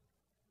to.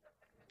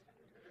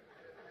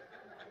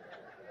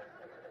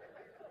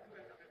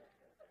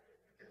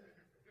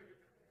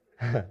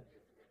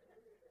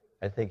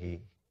 I think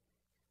he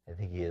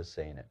is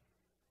saying it.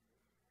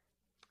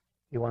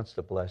 He wants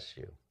to bless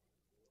you.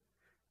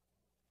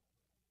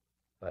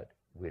 But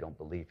we don't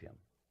believe him.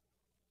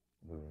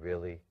 We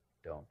really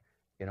don't.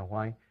 You know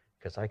why?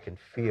 Because I can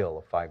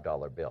feel a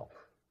 $5 bill.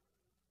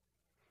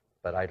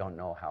 But I don't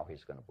know how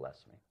he's going to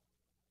bless me.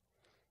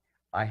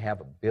 I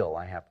have a bill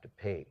I have to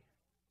pay,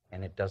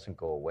 and it doesn't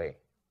go away.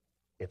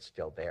 It's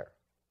still there.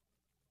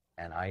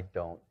 And I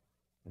don't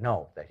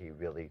know that he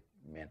really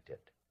meant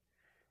it.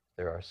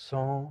 There are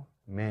so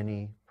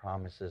many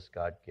promises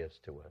God gives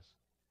to us.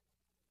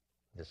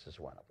 This is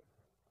one of them.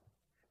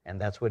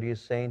 And that's what he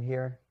is saying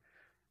here.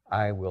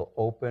 I will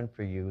open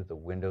for you the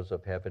windows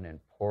of heaven and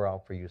pour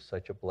out for you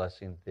such a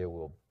blessing there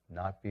will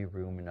not be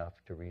room enough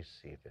to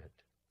receive it.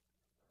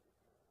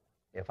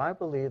 If I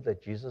believe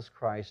that Jesus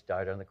Christ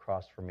died on the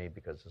cross for me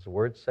because his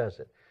word says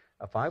it,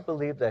 if I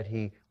believe that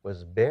he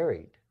was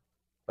buried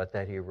but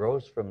that he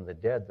rose from the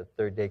dead the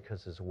third day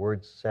because his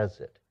word says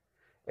it.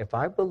 If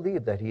I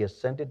believe that he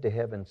ascended to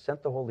heaven,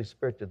 sent the Holy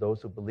Spirit to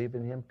those who believe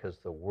in him because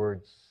the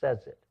word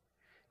says it.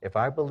 If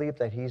I believe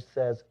that he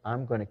says,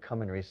 I'm going to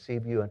come and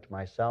receive you unto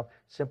myself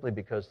simply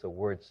because the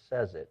word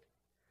says it,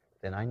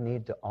 then I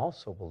need to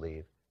also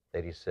believe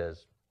that he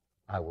says,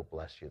 I will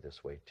bless you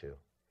this way too.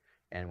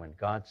 And when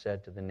God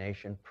said to the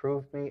nation,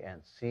 prove me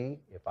and see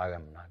if I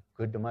am not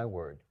good to my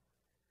word,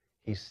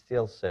 he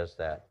still says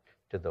that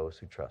to those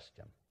who trust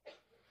him.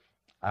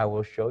 I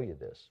will show you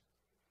this.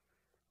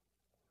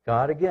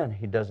 God, again,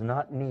 he does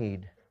not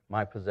need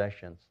my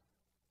possessions.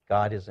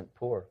 God isn't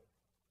poor.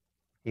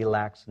 He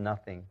lacks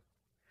nothing.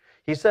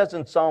 He says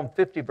in Psalm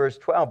 50, verse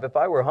 12, if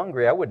I were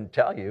hungry, I wouldn't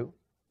tell you.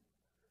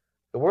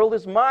 The world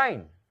is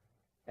mine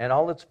and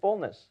all its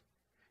fullness.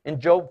 In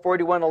Job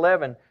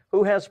 41:11,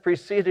 who has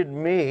preceded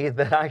me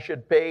that I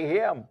should pay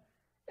him?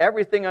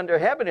 Everything under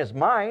heaven is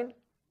mine.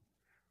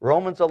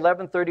 Romans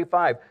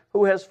 11:35,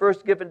 who has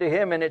first given to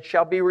him, and it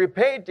shall be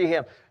repaid to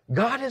him.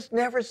 God has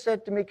never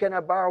said to me, can I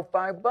borrow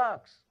 $5?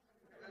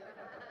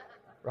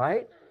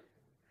 Right?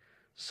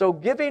 So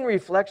giving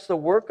reflects the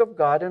work of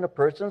God in a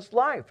person's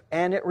life,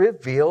 and it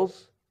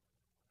reveals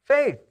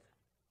faith.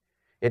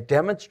 It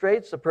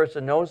demonstrates the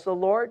person knows the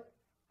Lord,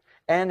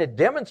 and it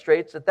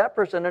demonstrates that that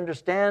person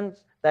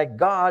understands that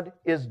God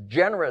is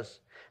generous.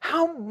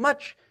 How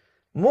much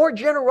more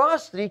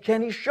generosity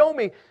can he show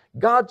me?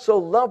 God so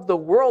loved the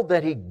world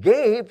that he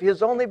gave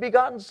his only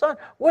begotten Son.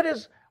 What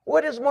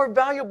is more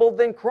valuable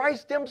than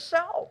Christ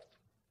himself?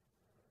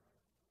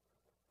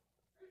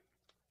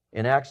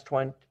 In Acts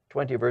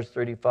 20, verse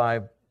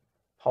 35,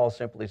 Paul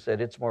simply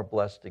said, it's more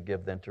blessed to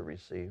give than to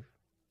receive.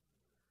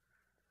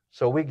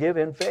 So we give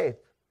in faith.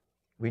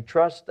 We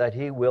trust that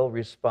he will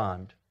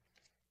respond,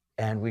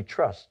 and we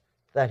trust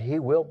that he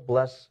will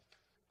bless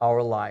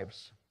our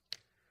lives.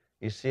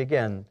 You see,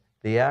 again,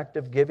 the act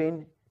of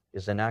giving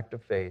is an act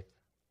of faith,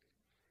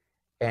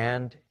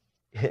 and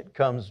it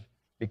comes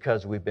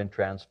because we've been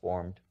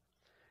transformed.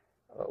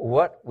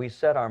 What we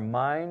set our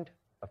mind,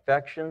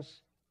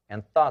 affections,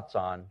 and thoughts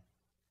on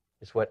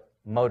is what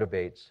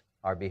motivates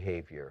our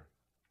behavior.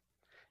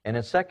 And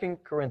in 2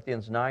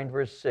 Corinthians 9,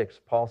 verse 6,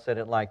 Paul said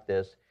it like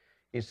this.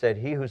 He said,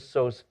 he who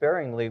sows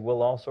sparingly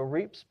will also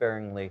reap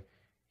sparingly.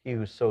 He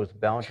who sows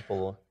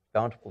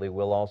bountifully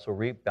will also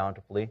reap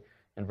bountifully.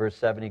 In verse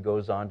 7, he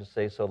goes on to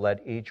say, so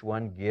let each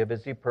one give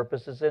as he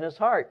purposes in his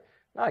heart,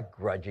 not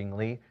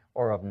grudgingly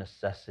or of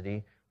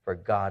necessity, for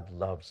God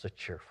loves a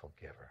cheerful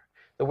giver.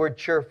 The word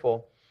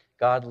cheerful,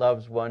 God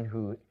loves one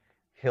who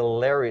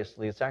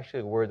hilariously, it's actually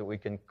a word that we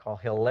can call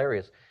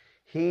hilarious.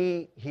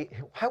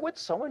 Why would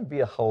someone be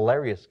a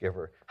hilarious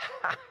giver?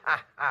 Ha,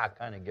 ha, ha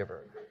kind of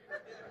giver.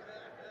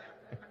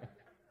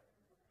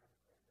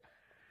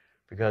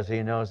 Because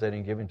he knows that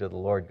in giving to the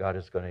Lord, God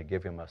is going to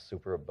give him a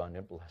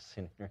superabundant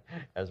blessing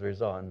as a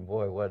result. And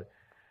boy,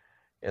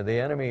 the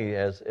enemy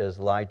has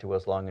lied to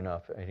us long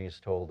enough, and he's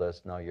told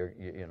us, no,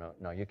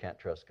 you can't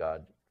trust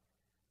God.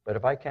 But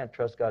if I can't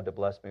trust God to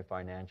bless me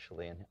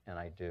financially, and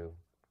I do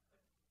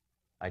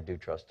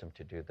trust him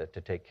to do that,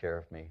 to take care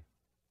of me.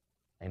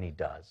 And he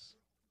does.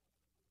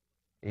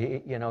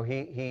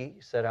 He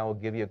said, I will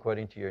give you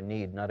according to your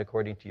need, not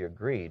according to your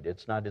greed.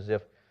 It's not as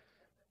if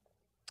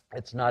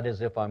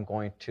I'm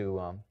going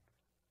to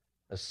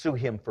sue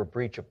him for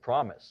breach of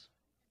promise.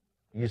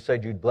 You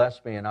said you'd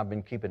bless me, and I've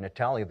been keeping a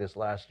tally this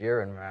last year,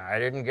 and I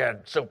didn't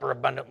get super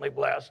abundantly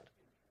blessed.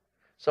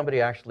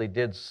 Somebody actually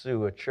did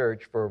sue a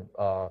church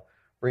for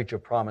breach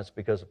of promise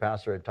because the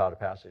pastor had taught a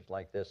passage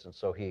like this, and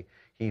so he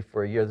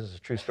for a year, this is a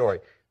true story.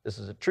 This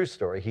is a true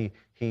story.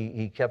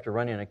 He kept a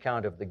running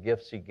account of the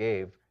gifts he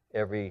gave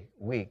every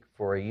week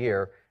for a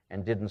year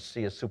and didn't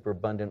see a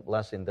superabundant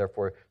blessing,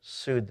 therefore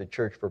sued the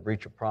church for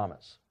breach of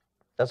promise.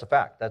 That's a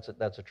fact.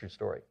 That's a true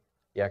story.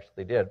 He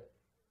actually did.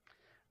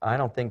 I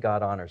don't think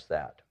God honors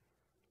that.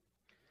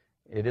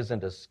 It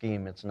isn't a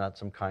scheme. It's not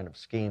some kind of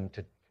scheme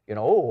to,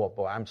 oh,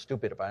 boy, I'm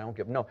stupid if I don't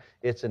give. No,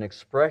 it's an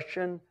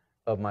expression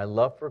of my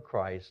love for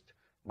Christ,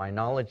 my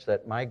knowledge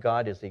that my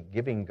God is a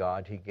giving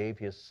God. He gave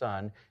his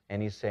Son,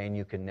 and he's saying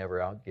you can never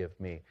outgive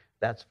me.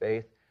 That's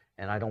faith,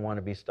 and I don't want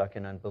to be stuck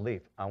in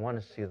unbelief. I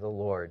want to see the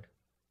Lord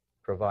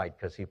provide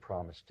because he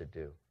promised to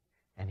do,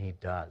 and he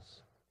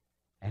does,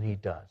 and he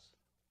does.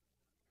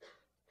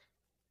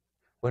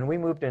 When we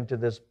moved into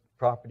this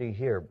property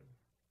here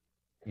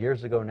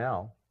years ago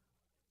now,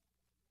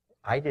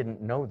 I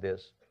didn't know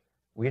this.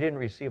 We didn't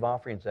receive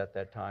offerings at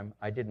that time.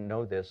 I didn't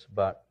know this,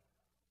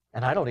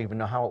 and I don't even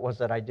know how it was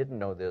that I didn't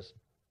know this.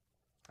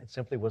 It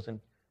simply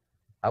wasn't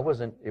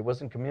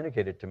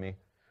communicated to me.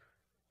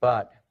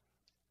 But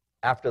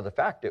after the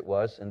fact it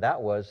was, and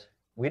that was,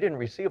 we didn't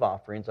receive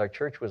offerings. Our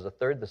church was a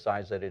third the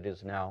size that it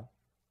is now.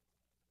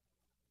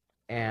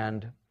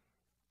 And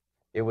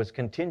it was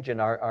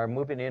contingent, our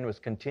moving in was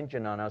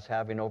contingent on us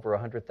having over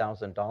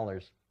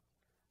 $100,000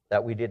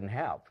 that we didn't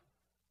have.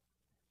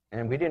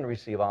 And we didn't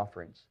receive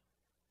offerings.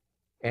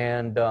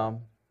 And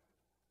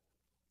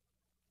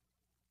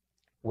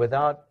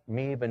without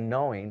me even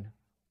knowing,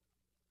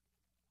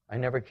 I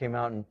never came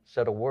out and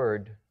said a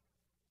word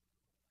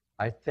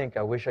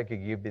I wish I could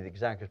give you the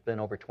exact, it's been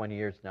over 20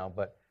 years now,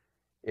 but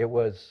it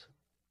was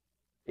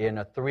in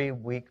a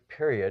 3-week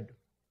period,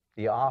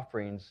 the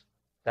offerings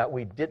that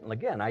we didn't,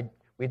 again,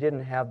 we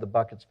didn't have the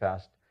buckets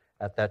passed.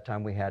 At that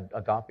time, we had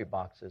agape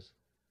boxes.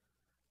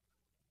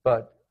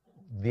 But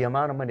the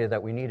amount of money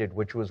that we needed,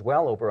 which was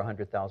well over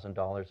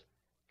 $100,000,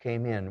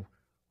 came in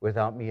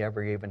without me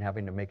ever even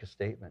having to make a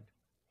statement,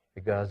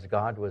 because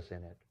God was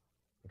in it.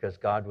 Because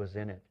God was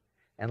in it.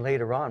 And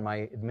later on,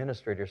 my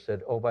administrator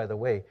said, oh, by the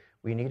way,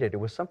 we needed, it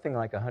was something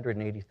like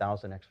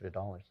 $180,000 extra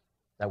dollars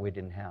that we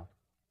didn't have.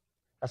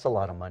 That's a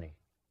lot of money,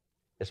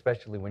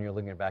 especially when you're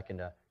looking back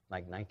into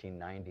like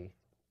 1990,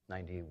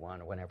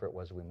 91, or whenever it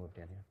was we moved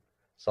in here.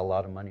 It's a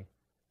lot of money.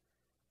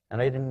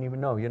 And I didn't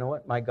even know, you know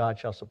what? My God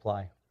shall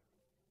supply.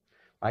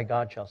 My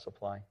God shall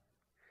supply.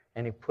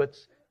 And He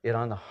puts it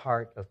on the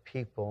heart of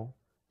people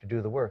to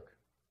do the work.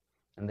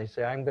 And they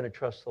say, I'm going to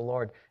trust the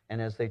Lord.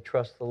 And as they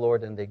trust the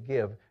Lord and they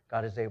give,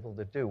 God is able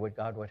to do what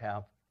God would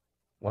have,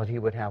 what He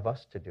would have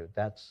us to do.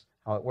 That's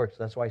how it works.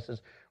 That's why He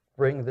says,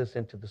 bring this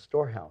into the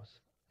storehouse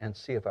and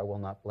see if I will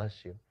not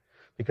bless you.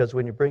 Because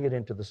when you bring it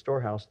into the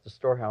storehouse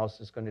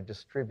is going to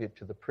distribute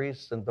to the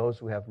priests and those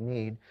who have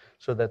need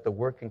so that the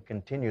work can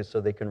continue, so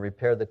they can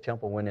repair the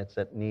temple when it's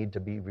at need to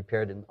be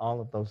repaired, and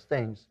all of those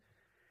things.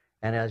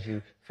 And as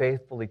you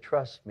faithfully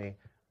trust me,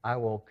 I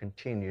will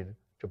continue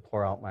to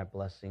pour out my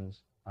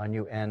blessings on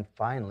you. And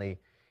finally,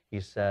 He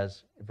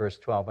says, verse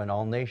 12, and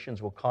all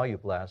nations will call you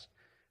blessed,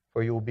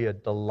 for you will be a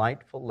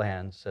delightful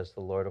land, says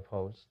the Lord of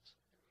hosts.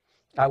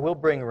 I will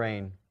bring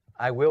rain.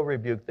 I will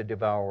rebuke the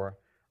devourer.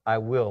 I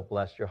will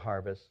bless your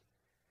harvest.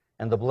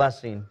 And the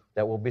blessing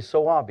that will be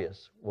so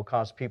obvious will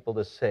cause people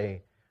to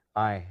say,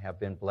 I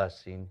have been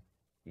blessing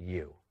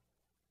you.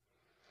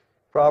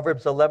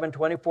 Proverbs 11,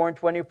 24 and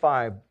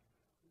 25.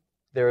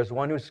 There is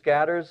one who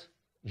scatters,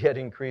 yet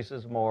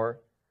increases more.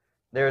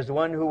 There is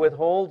one who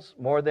withholds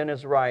more than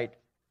is right.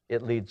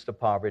 It leads to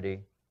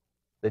poverty.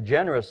 The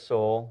generous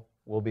soul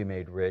will be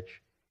made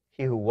rich.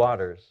 He who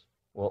waters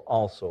will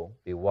also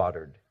be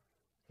watered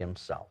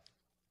himself.